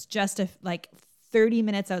forest that's just 30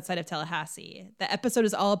 minutes outside of Tallahassee. The episode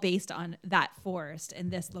is all based on that forest and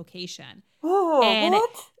this location. Oh, and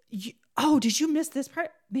what? Did you miss this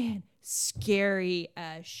part? Man, scary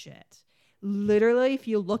as shit. Literally, if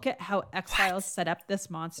you look at how X-Files set up this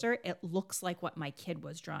monster, it looks like what my kid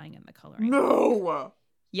was drawing in the coloring. No.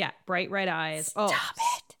 Yeah, bright red eyes. Stop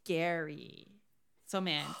it. Scary. So,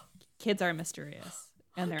 man, kids are mysterious.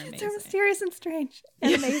 And they're amazing. They're mysterious and strange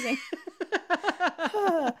and amazing.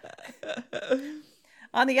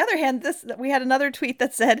 On the other hand, we had another tweet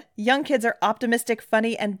that said, young kids are optimistic,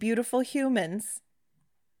 funny, and beautiful humans.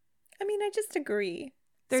 I mean, I just agree.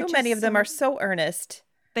 So many of them are so earnest.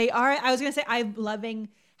 They are. I was going to say, I'm loving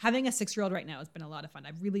having a 6-year-old right now. Has been a lot of fun.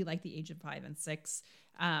 I really like the age of 5 and 6.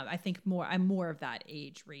 I think I'm more of that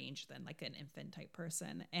age range than like an infant type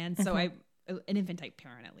person. And so an infant type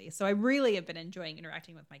parent at least. So I really have been enjoying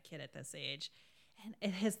interacting with my kid at this age. And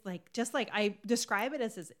it has like, just like I describe it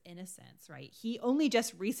as his innocence, right? He only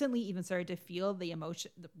just recently even started to feel the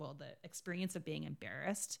emotion, the experience of being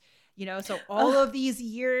embarrassed, you know? So all of these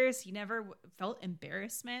years, he never felt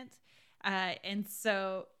embarrassment. And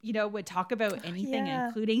so, you know, would talk about anything,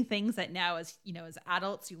 including things that now as, you know, as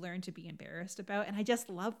adults, you learn to be embarrassed about. And I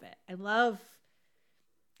just love it. I love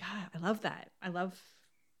that. I love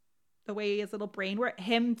the way his little brain works.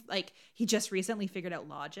 Him, like, he just recently figured out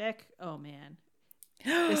logic. Oh man.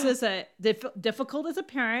 This is a difficult as a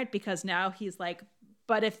parent because now he's like,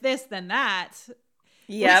 but if this, then that.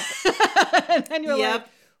 Yep. And then you're like,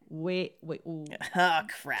 wait. Ooh. Oh,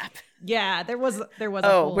 crap. Yeah, there was.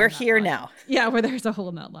 Oh, we're here now. Yeah, where there's a hole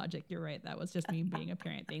in that logic. You're right. That was just me being a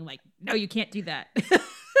parent being like, no, you can't do that.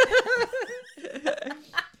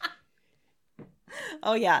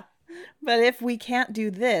 Oh, yeah. But if we can't do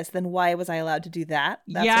this, then why was I allowed to do that?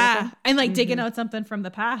 Yeah. And like digging out something from the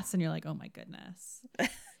past. And you're like, oh my goodness.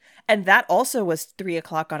 And that also was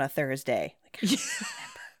 3:00 on a Thursday. Like, how do you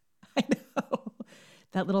remember? I know.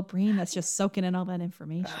 That little brain that's just soaking in all that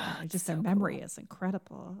information. Just their memory is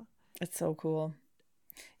incredible. It's so cool.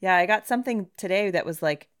 Yeah, I got something today that was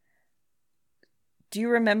like, do you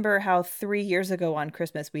remember how 3 years ago on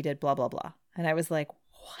Christmas we did blah, blah, blah? And I was like,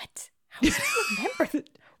 what? How do you remember that?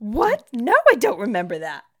 What? No, I don't remember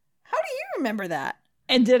that. How do you remember that?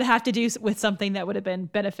 And did it have to do with something that would have been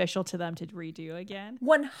beneficial to them to redo again?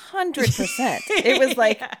 100%. It was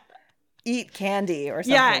like, eat candy or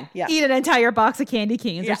something. Yeah, eat an entire box of candy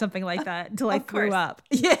canes or something like that until I threw up.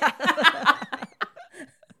 Yeah.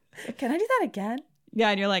 Can I do that again? Yeah,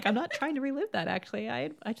 and you're like, I'm not trying to relive that, actually. I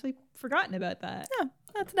had actually forgotten about that. Yeah,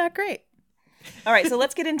 that's not great. All right, so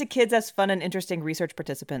let's get into kids as fun and interesting research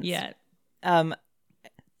participants. Yeah.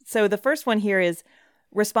 So the first one here is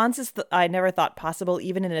responses that I never thought possible,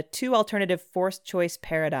 even in a 2 alternative forced choice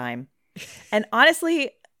paradigm. And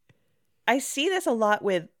honestly, I see this a lot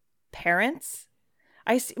with parents.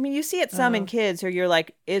 I mean, you see it some in kids where you're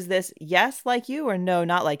like, is this yes like you or no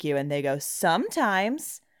not like you? And they go,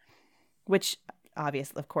 sometimes, which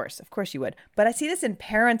obviously, of course you would. But I see this in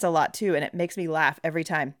parents a lot too, and it makes me laugh every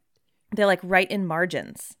time. They like write in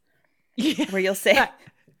margins where you'll say,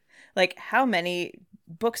 like, how many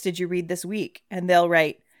books did you read this week? And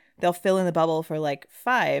they'll fill in the bubble for like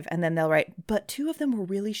 5, and then they'll write, but 2 of them were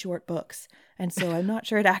really short books. And so I'm not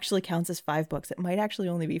sure it actually counts as 5 books. It might actually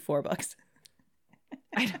only be 4 books.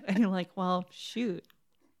 And you're like, well, shoot.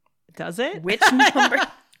 Does it? Which number?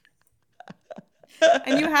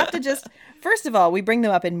 And you have to just, first of all, we bring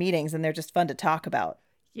them up in meetings and they're just fun to talk about.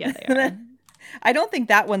 Yeah, they are. I don't think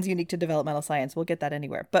that one's unique to developmental science. We'll get that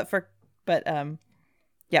anywhere.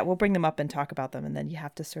 Yeah, we'll bring them up and talk about them. And then you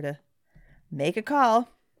have to sort of make a call,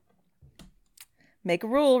 make a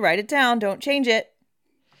rule, write it down, don't change it.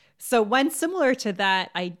 So one similar to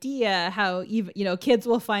that idea, how even, you know, kids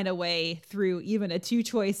will find a way through even a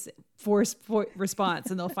 2-choice forced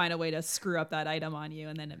response, and they'll find a way to screw up that item on you.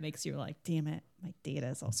 And then it makes you like, damn it, my data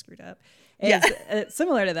is all screwed up.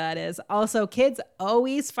 Similar to that is also kids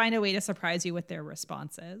always find a way to surprise you with their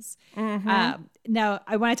responses. Mm-hmm. Now,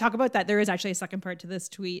 I want to talk about that. There is actually a second part to this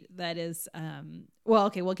tweet that is, we'll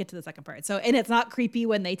get to the second part. So, and it's not creepy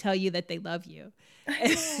when they tell you that they love you.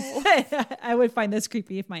 I would find this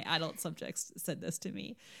creepy if my adult subjects said this to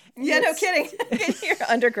me. Yeah, no kidding. You're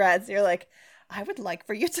undergrads. You're like, I would like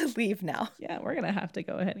for you to leave now. Yeah, we're going to have to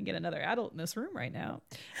go ahead and get another adult in this room right now.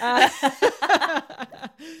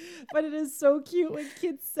 But it is so cute when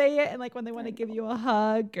kids say it, and like when they want to give you a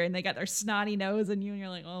hug, and they got their snotty nose in you and you're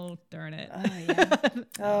like, oh, darn it. Oh, yeah.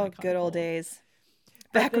 Oh, good old days.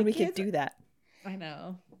 Back when we could do that. I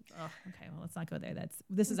know. Oh, okay. Well, let's not go there.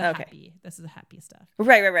 This is happy stuff.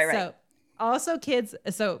 Right. So also kids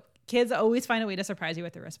always find a way to surprise you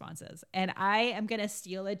with their responses. And I am going to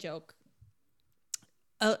steal a joke.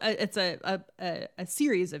 It's a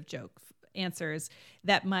series of joke answers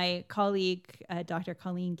that my colleague, Dr.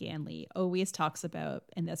 Colleen Ganley, always talks about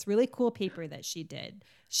in this really cool paper that she did.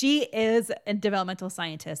 She is a developmental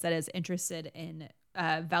scientist that is interested in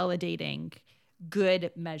validating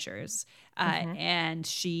good measures. And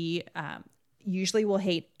she usually will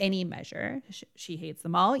hate any measure. She hates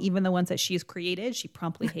them all, even the ones that she's created, she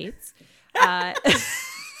promptly hates.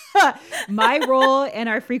 My role in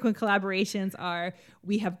our frequent collaborations are,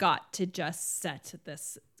 we have got to just set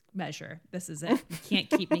this measure. This is it. We can't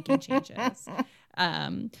keep making changes.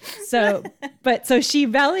 So she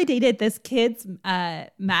validated this kid's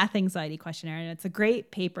math anxiety questionnaire, and it's a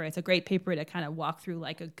great paper. It's a great paper to kind of walk through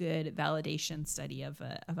like a good validation study of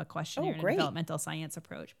a questionnaire and a developmental science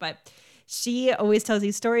approach. But she always tells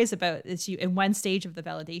these stories about this. In one stage of the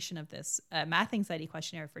validation of this math anxiety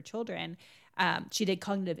questionnaire for children, she did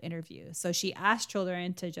cognitive interviews. So she asked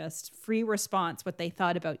children to just free response what they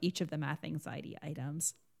thought about each of the math anxiety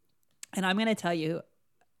items. And I'm going to tell you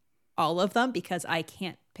all of them because I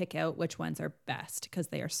can't pick out which ones are best because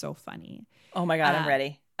they are so funny. Oh my God, I'm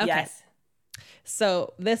ready. Okay. Yes.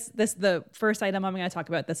 So this the first item I'm going to talk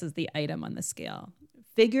about, this is the item on the scale.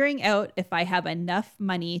 Figuring out if I have enough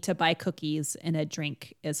money to buy cookies and a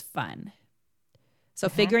drink is fun. So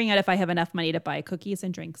figuring out if I have enough money to buy cookies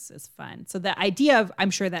and drinks is fun. So the idea of, I'm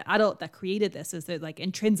sure that adult that created this is that like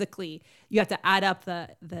intrinsically you have to add up the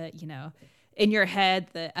you know, in your head,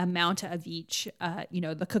 the amount of each, you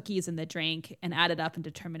know, the cookies and the drink and add it up and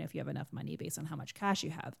determine if you have enough money based on how much cash you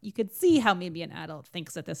have. You could see how maybe an adult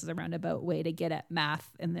thinks that this is a roundabout way to get at math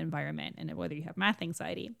in the environment and whether you have math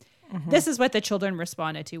anxiety. This is what the children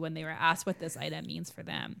responded to when they were asked what this item means for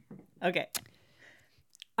them. Okay.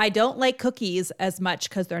 I don't like cookies as much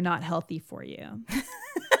because they're not healthy for you.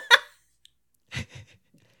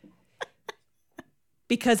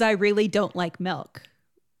 Because I really don't like milk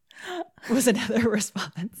was another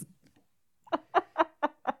response.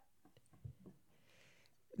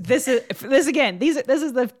 This is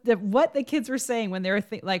the what the kids were saying when they were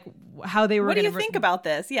like how they were. What do you think about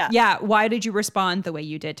this? Yeah. Yeah. Why did you respond the way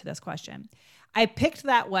you did to this question? I picked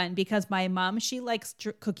that one because my mom, she likes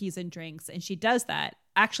cookies and drinks, and she does that.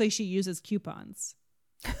 Actually, she uses coupons.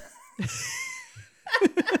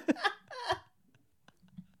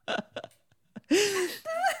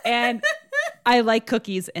 And I like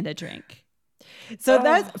cookies and a drink. So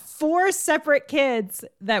that's 4 separate kids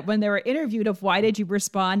that when they were interviewed of why did you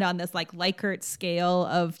respond on this like Likert scale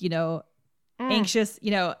of, you know, anxious,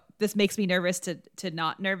 you know, this makes me nervous to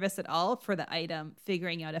not nervous at all for the item,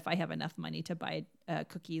 figuring out if I have enough money to buy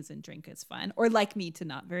cookies and drink is fun, or like me to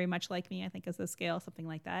not very much like me, I think is the scale, something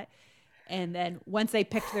like that. And then once they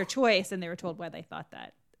picked their choice and they were told why they thought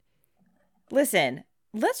that. Listen,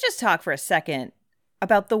 let's just talk for a second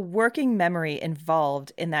about the working memory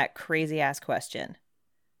involved in that crazy ass question.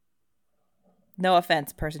 No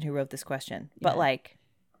offense, person who wrote this question, but like,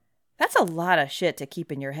 that's a lot of shit to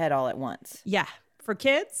keep in your head all at once. Yeah. For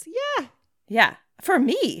kids? Yeah. Yeah. For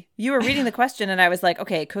me, you were reading the question and I was like,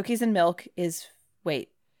 okay, cookies and milk is,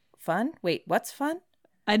 fun? Wait, what's fun?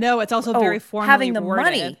 I know. It's also very formally having the worded.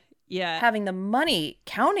 money. Yeah. Having the money,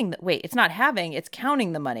 counting it's not having, it's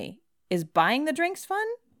counting the money. Is buying the drinks fun?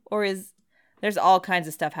 Or there's all kinds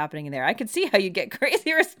of stuff happening in there. I could see how you get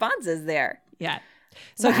crazy responses there. Yeah.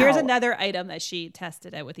 So here's another item that she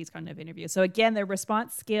tested out with these cognitive interviews. So again, the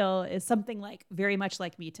response scale is something like very much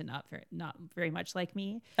like me to not very much like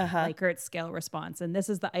me, Likert scale response. And this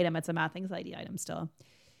is the item. It's a math anxiety item still.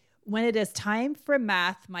 When it is time for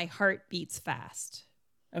math, my heart beats fast.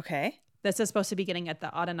 Okay. This is supposed to be getting at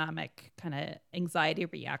the autonomic kind of anxiety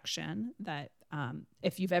reaction that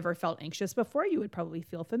if you've ever felt anxious before, you would probably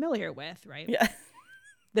feel familiar with, right? Yeah.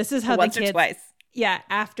 This is how Once the kids, or twice. Yeah,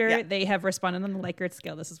 after they have responded on the Likert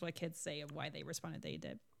scale, this is what kids say of why they responded they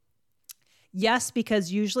did. Yes,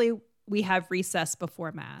 because usually we have recess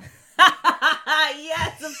before math.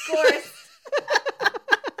 Yes, of course.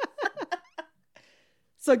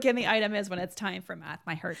 So again, the item is when it's time for math,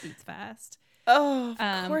 my heart beats fast. Oh,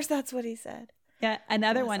 of course that's what he said. Yeah,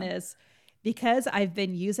 another one is because I've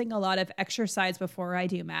been using a lot of exercise before I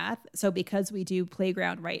do math. So because we do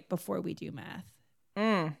playground right before we do math.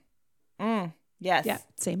 Yes. Yeah,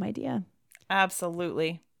 same idea.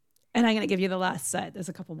 Absolutely. And I'm going to give you the last set. There's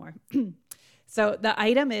a couple more. So the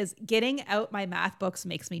item is getting out my math books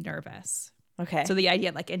makes me nervous. Okay. So the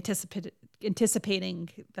idea like anticipating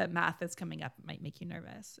that math is coming up might make you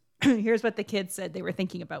nervous. Here's what the kids said they were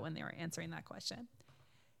thinking about when they were answering that question.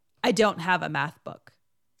 I don't have a math book.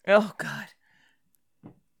 Oh, God.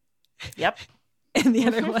 Yep. And the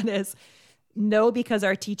other one is no, because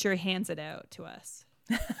our teacher hands it out to us.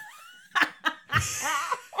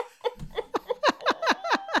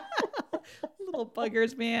 Little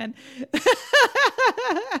buggers, man.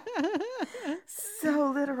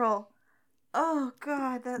 So literal. Oh,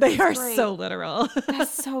 God. They are great. So literal.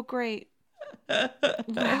 That's so great.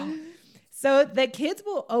 Wow. So the kids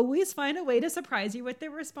will always find a way to surprise you with their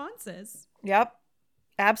responses. Yep.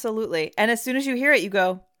 Absolutely. And as soon as you hear it, you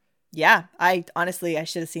go, yeah, I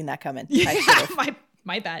should have seen that coming. Yeah,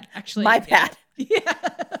 my bad, actually. My bad. Yeah.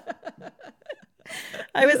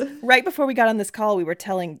 I was right before we got on this call, we were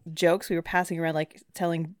telling jokes. We were passing around, like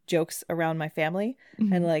telling jokes around my family.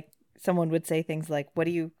 Mm-hmm. And like someone would say things like, what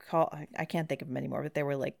do you call, I can't think of them anymore, but they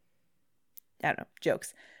were like, I don't know,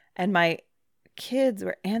 jokes. And my kids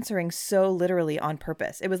were answering so literally on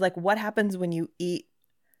purpose. It was like, what happens when you eat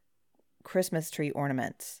Christmas tree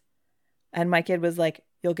ornaments? And my kid was like,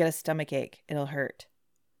 you'll get a stomach ache. It'll hurt.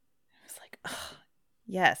 I was like,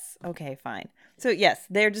 Yes. Okay, fine. So yes,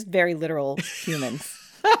 they're just very literal humans.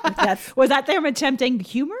 Was that them attempting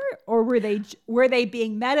humor, or were they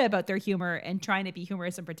being meta about their humor and trying to be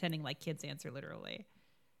humorous and pretending like kids answer literally?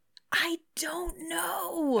 I don't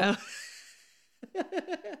know. Oh.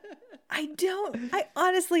 I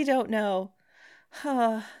honestly don't know.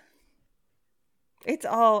 It's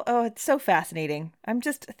so fascinating.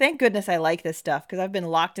 Thank goodness I like this stuff because I've been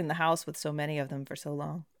locked in the house with so many of them for so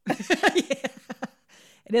long. Yeah.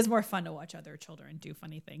 It is more fun to watch other children do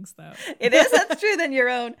funny things, though. It is. That's true than your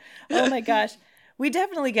own. Oh my gosh. We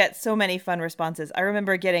definitely get so many fun responses. I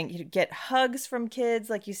remember you get hugs from kids,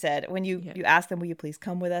 like you said. When you ask them, will you please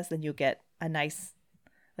come with us? Then you'll get a nice,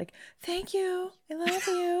 like, thank you. I love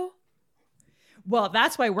you. Well,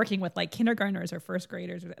 that's why working with like kindergartners or first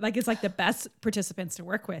graders, like it's like the best participants to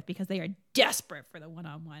work with because they are desperate for the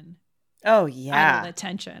one-on-one. Oh, yeah. Adult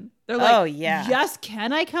attention. They're like, oh, yeah. Yes,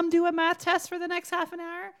 can I come do a math test for the next half an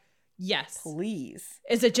hour? Yes. Please.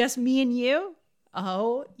 Is it just me and you?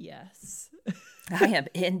 Oh, yes. I am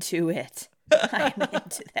into it. I am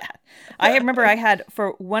into that. I remember I had,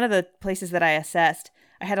 for one of the places that I assessed,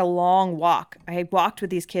 I had a long walk. I walked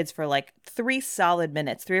with these kids for like 3 or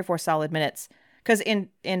 4 solid minutes. Because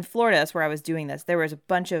in Florida, that's where I was doing this. There was a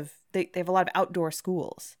bunch of, they have a lot of outdoor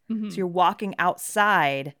schools. Mm-hmm. So you're walking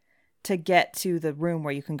outside to get to the room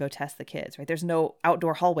where you can go test the kids, right? There's no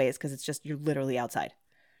outdoor hallways because it's just, you're literally outside.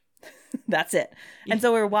 That's it. Yeah. And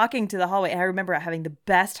so we were walking to the hallway, and I remember having the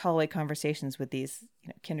best hallway conversations with these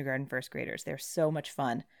kindergarten, first graders. They're so much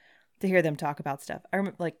fun to hear them talk about stuff. I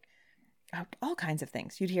remember like all kinds of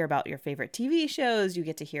things. You'd hear about your favorite TV shows. You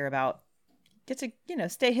get to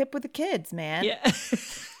stay hip with the kids, man. Yeah.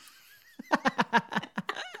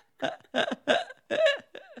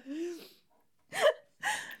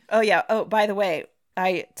 Oh, yeah. Oh, by the way,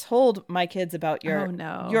 I told my kids about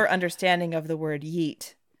your understanding of the word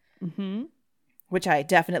yeet, mm-hmm. which I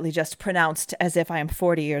definitely just pronounced as if I am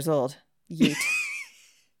 40 years old. Yeet.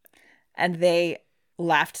 And they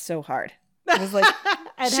laughed so hard. It was like,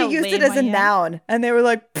 she used it as a noun. And they were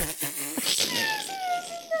like,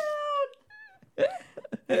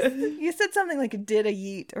 you said something like did a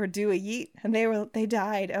yeet or do a yeet. And they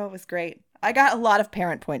died. Oh, it was great. I got a lot of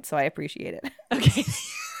parent points, so I appreciate it. Okay.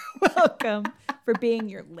 Welcome for being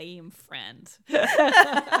your lame friend.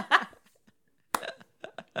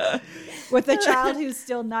 With a child who's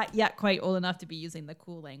still not yet quite old enough to be using the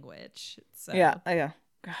cool language. So. Yeah.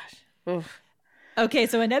 Gosh. Oof. Okay,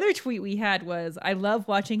 so another tweet we had was, I love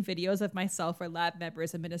watching videos of myself or lab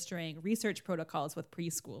members administering research protocols with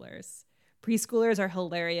preschoolers. Preschoolers are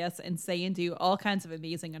hilarious and say and do all kinds of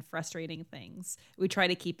amazing and frustrating things. We try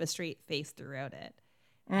to keep a straight face throughout it.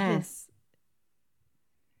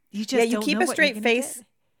 You keep a straight face.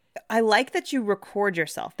 I like that you record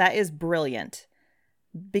yourself. That is brilliant.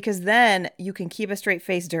 Because then you can keep a straight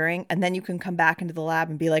face during, and then you can come back into the lab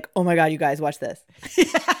and be like, oh my God, you guys, watch this.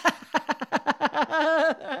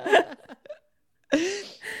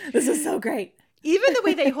 This is so great. Even the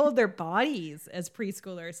way they hold their bodies as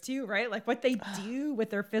preschoolers too, right? Like what they do with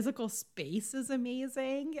their physical space is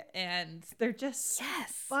amazing. And they're just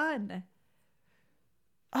fun.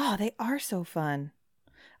 Oh, they are so fun.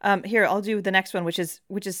 Here, I'll do the next one, which is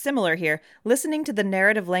similar here. Listening to the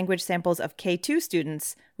narrative language samples of K2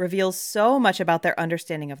 students reveals so much about their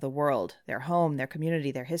understanding of the world, their home, their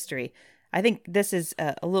community, their history. I think this is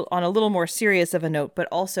a little more serious of a note, but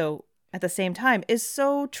also at the same time is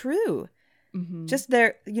so true. Mm-hmm. Just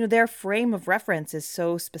their frame of reference is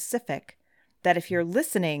so specific that if you're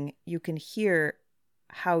listening, you can hear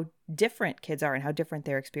how different kids are and how different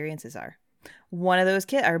their experiences are. One of those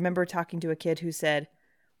kids, I remember talking to a kid who said,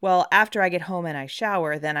 well, after I get home and I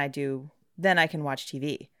shower, then I can watch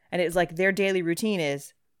TV. And it's like their daily routine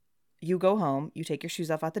is you go home, you take your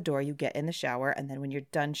shoes off at the door, you get in the shower, and then when you're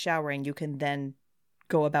done showering, you can then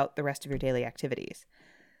go about the rest of your daily activities.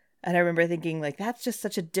 And I remember thinking, like, that's just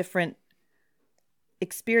such a different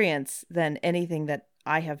experience than anything that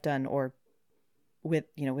I have done or with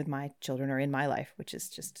my children or in my life, which is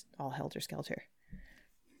just all helter-skelter.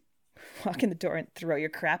 Walk in the door and throw your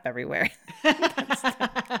crap everywhere.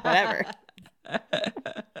 Whatever.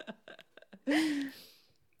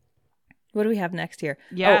 What do we have next here?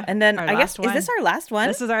 Yeah. Oh, and then I guess, is this our last one?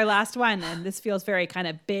 This is our last one. And this feels very kind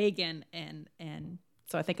of big and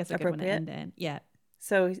so I think it's a good one to end in. Yeah.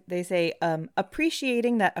 So they say,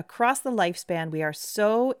 appreciating that across the lifespan, we are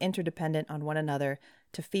so interdependent on one another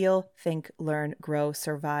to feel, think, learn, grow,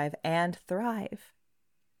 survive, and thrive.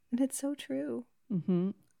 And it's so true. Mm-hmm.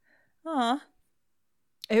 Aw.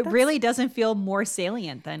 It really doesn't feel more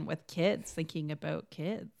salient than with kids, thinking about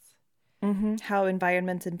kids. How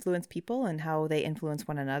environments influence people and how they influence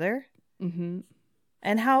one another. Mm-hmm.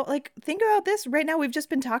 And how, like, think about this right now. We've just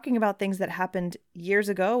been talking about things that happened years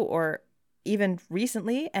ago or even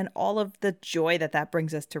recently, and all of the joy that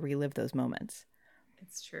brings us to relive those moments.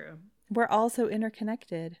 It's true. We're all so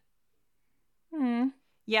interconnected.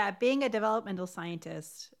 Yeah, being a developmental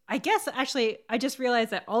scientist, I guess actually I just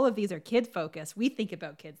realized that all of these are kid focused. We think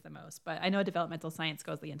about kids the most, but I know developmental science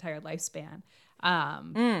goes the entire lifespan.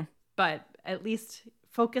 But at least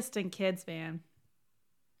focused in kids, man.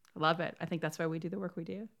 I love it. I think that's why we do the work we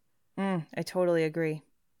do. I totally agree.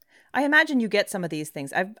 I imagine you get some of these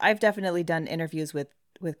things. I've definitely done interviews with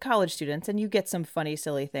college students, and you get some funny,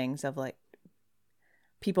 silly things of like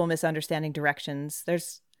people misunderstanding directions.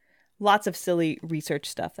 There's lots of silly research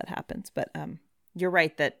stuff that happens, but you're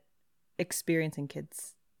right that experiencing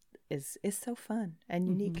kids is so fun and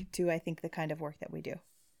unique to, I think, the kind of work that we do.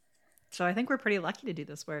 So I think we're pretty lucky to do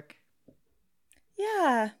this work.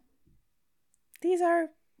 Yeah. These are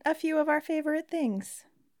a few of our favorite things.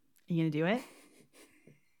 Are you going to do it?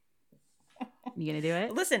 You going to do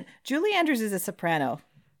it? Listen, Julie Andrews is a soprano.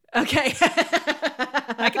 Okay.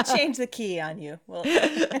 I can change the key on you. Well,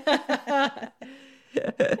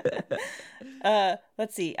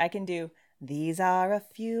 let's see. I can do, these are a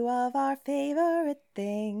few of our favorite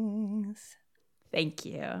things. Thank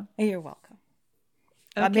you. You're welcome.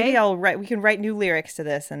 Okay. Maybe we can write new lyrics to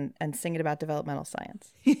this and sing it about developmental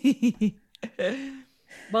science.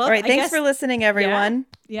 Well, all right. Thanks for listening, everyone.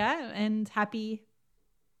 Yeah. And happy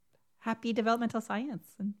developmental science.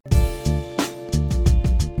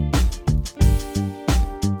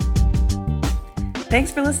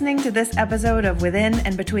 Thanks for listening to this episode of Within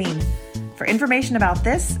and Between. For information about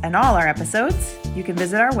this and all our episodes, you can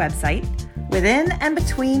visit our website,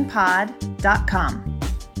 withinandbetweenpod.com.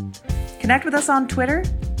 Connect with us on Twitter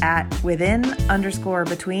at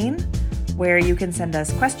within_between, where you can send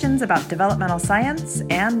us questions about developmental science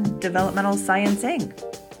and developmental sciencing.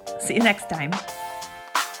 See you next time.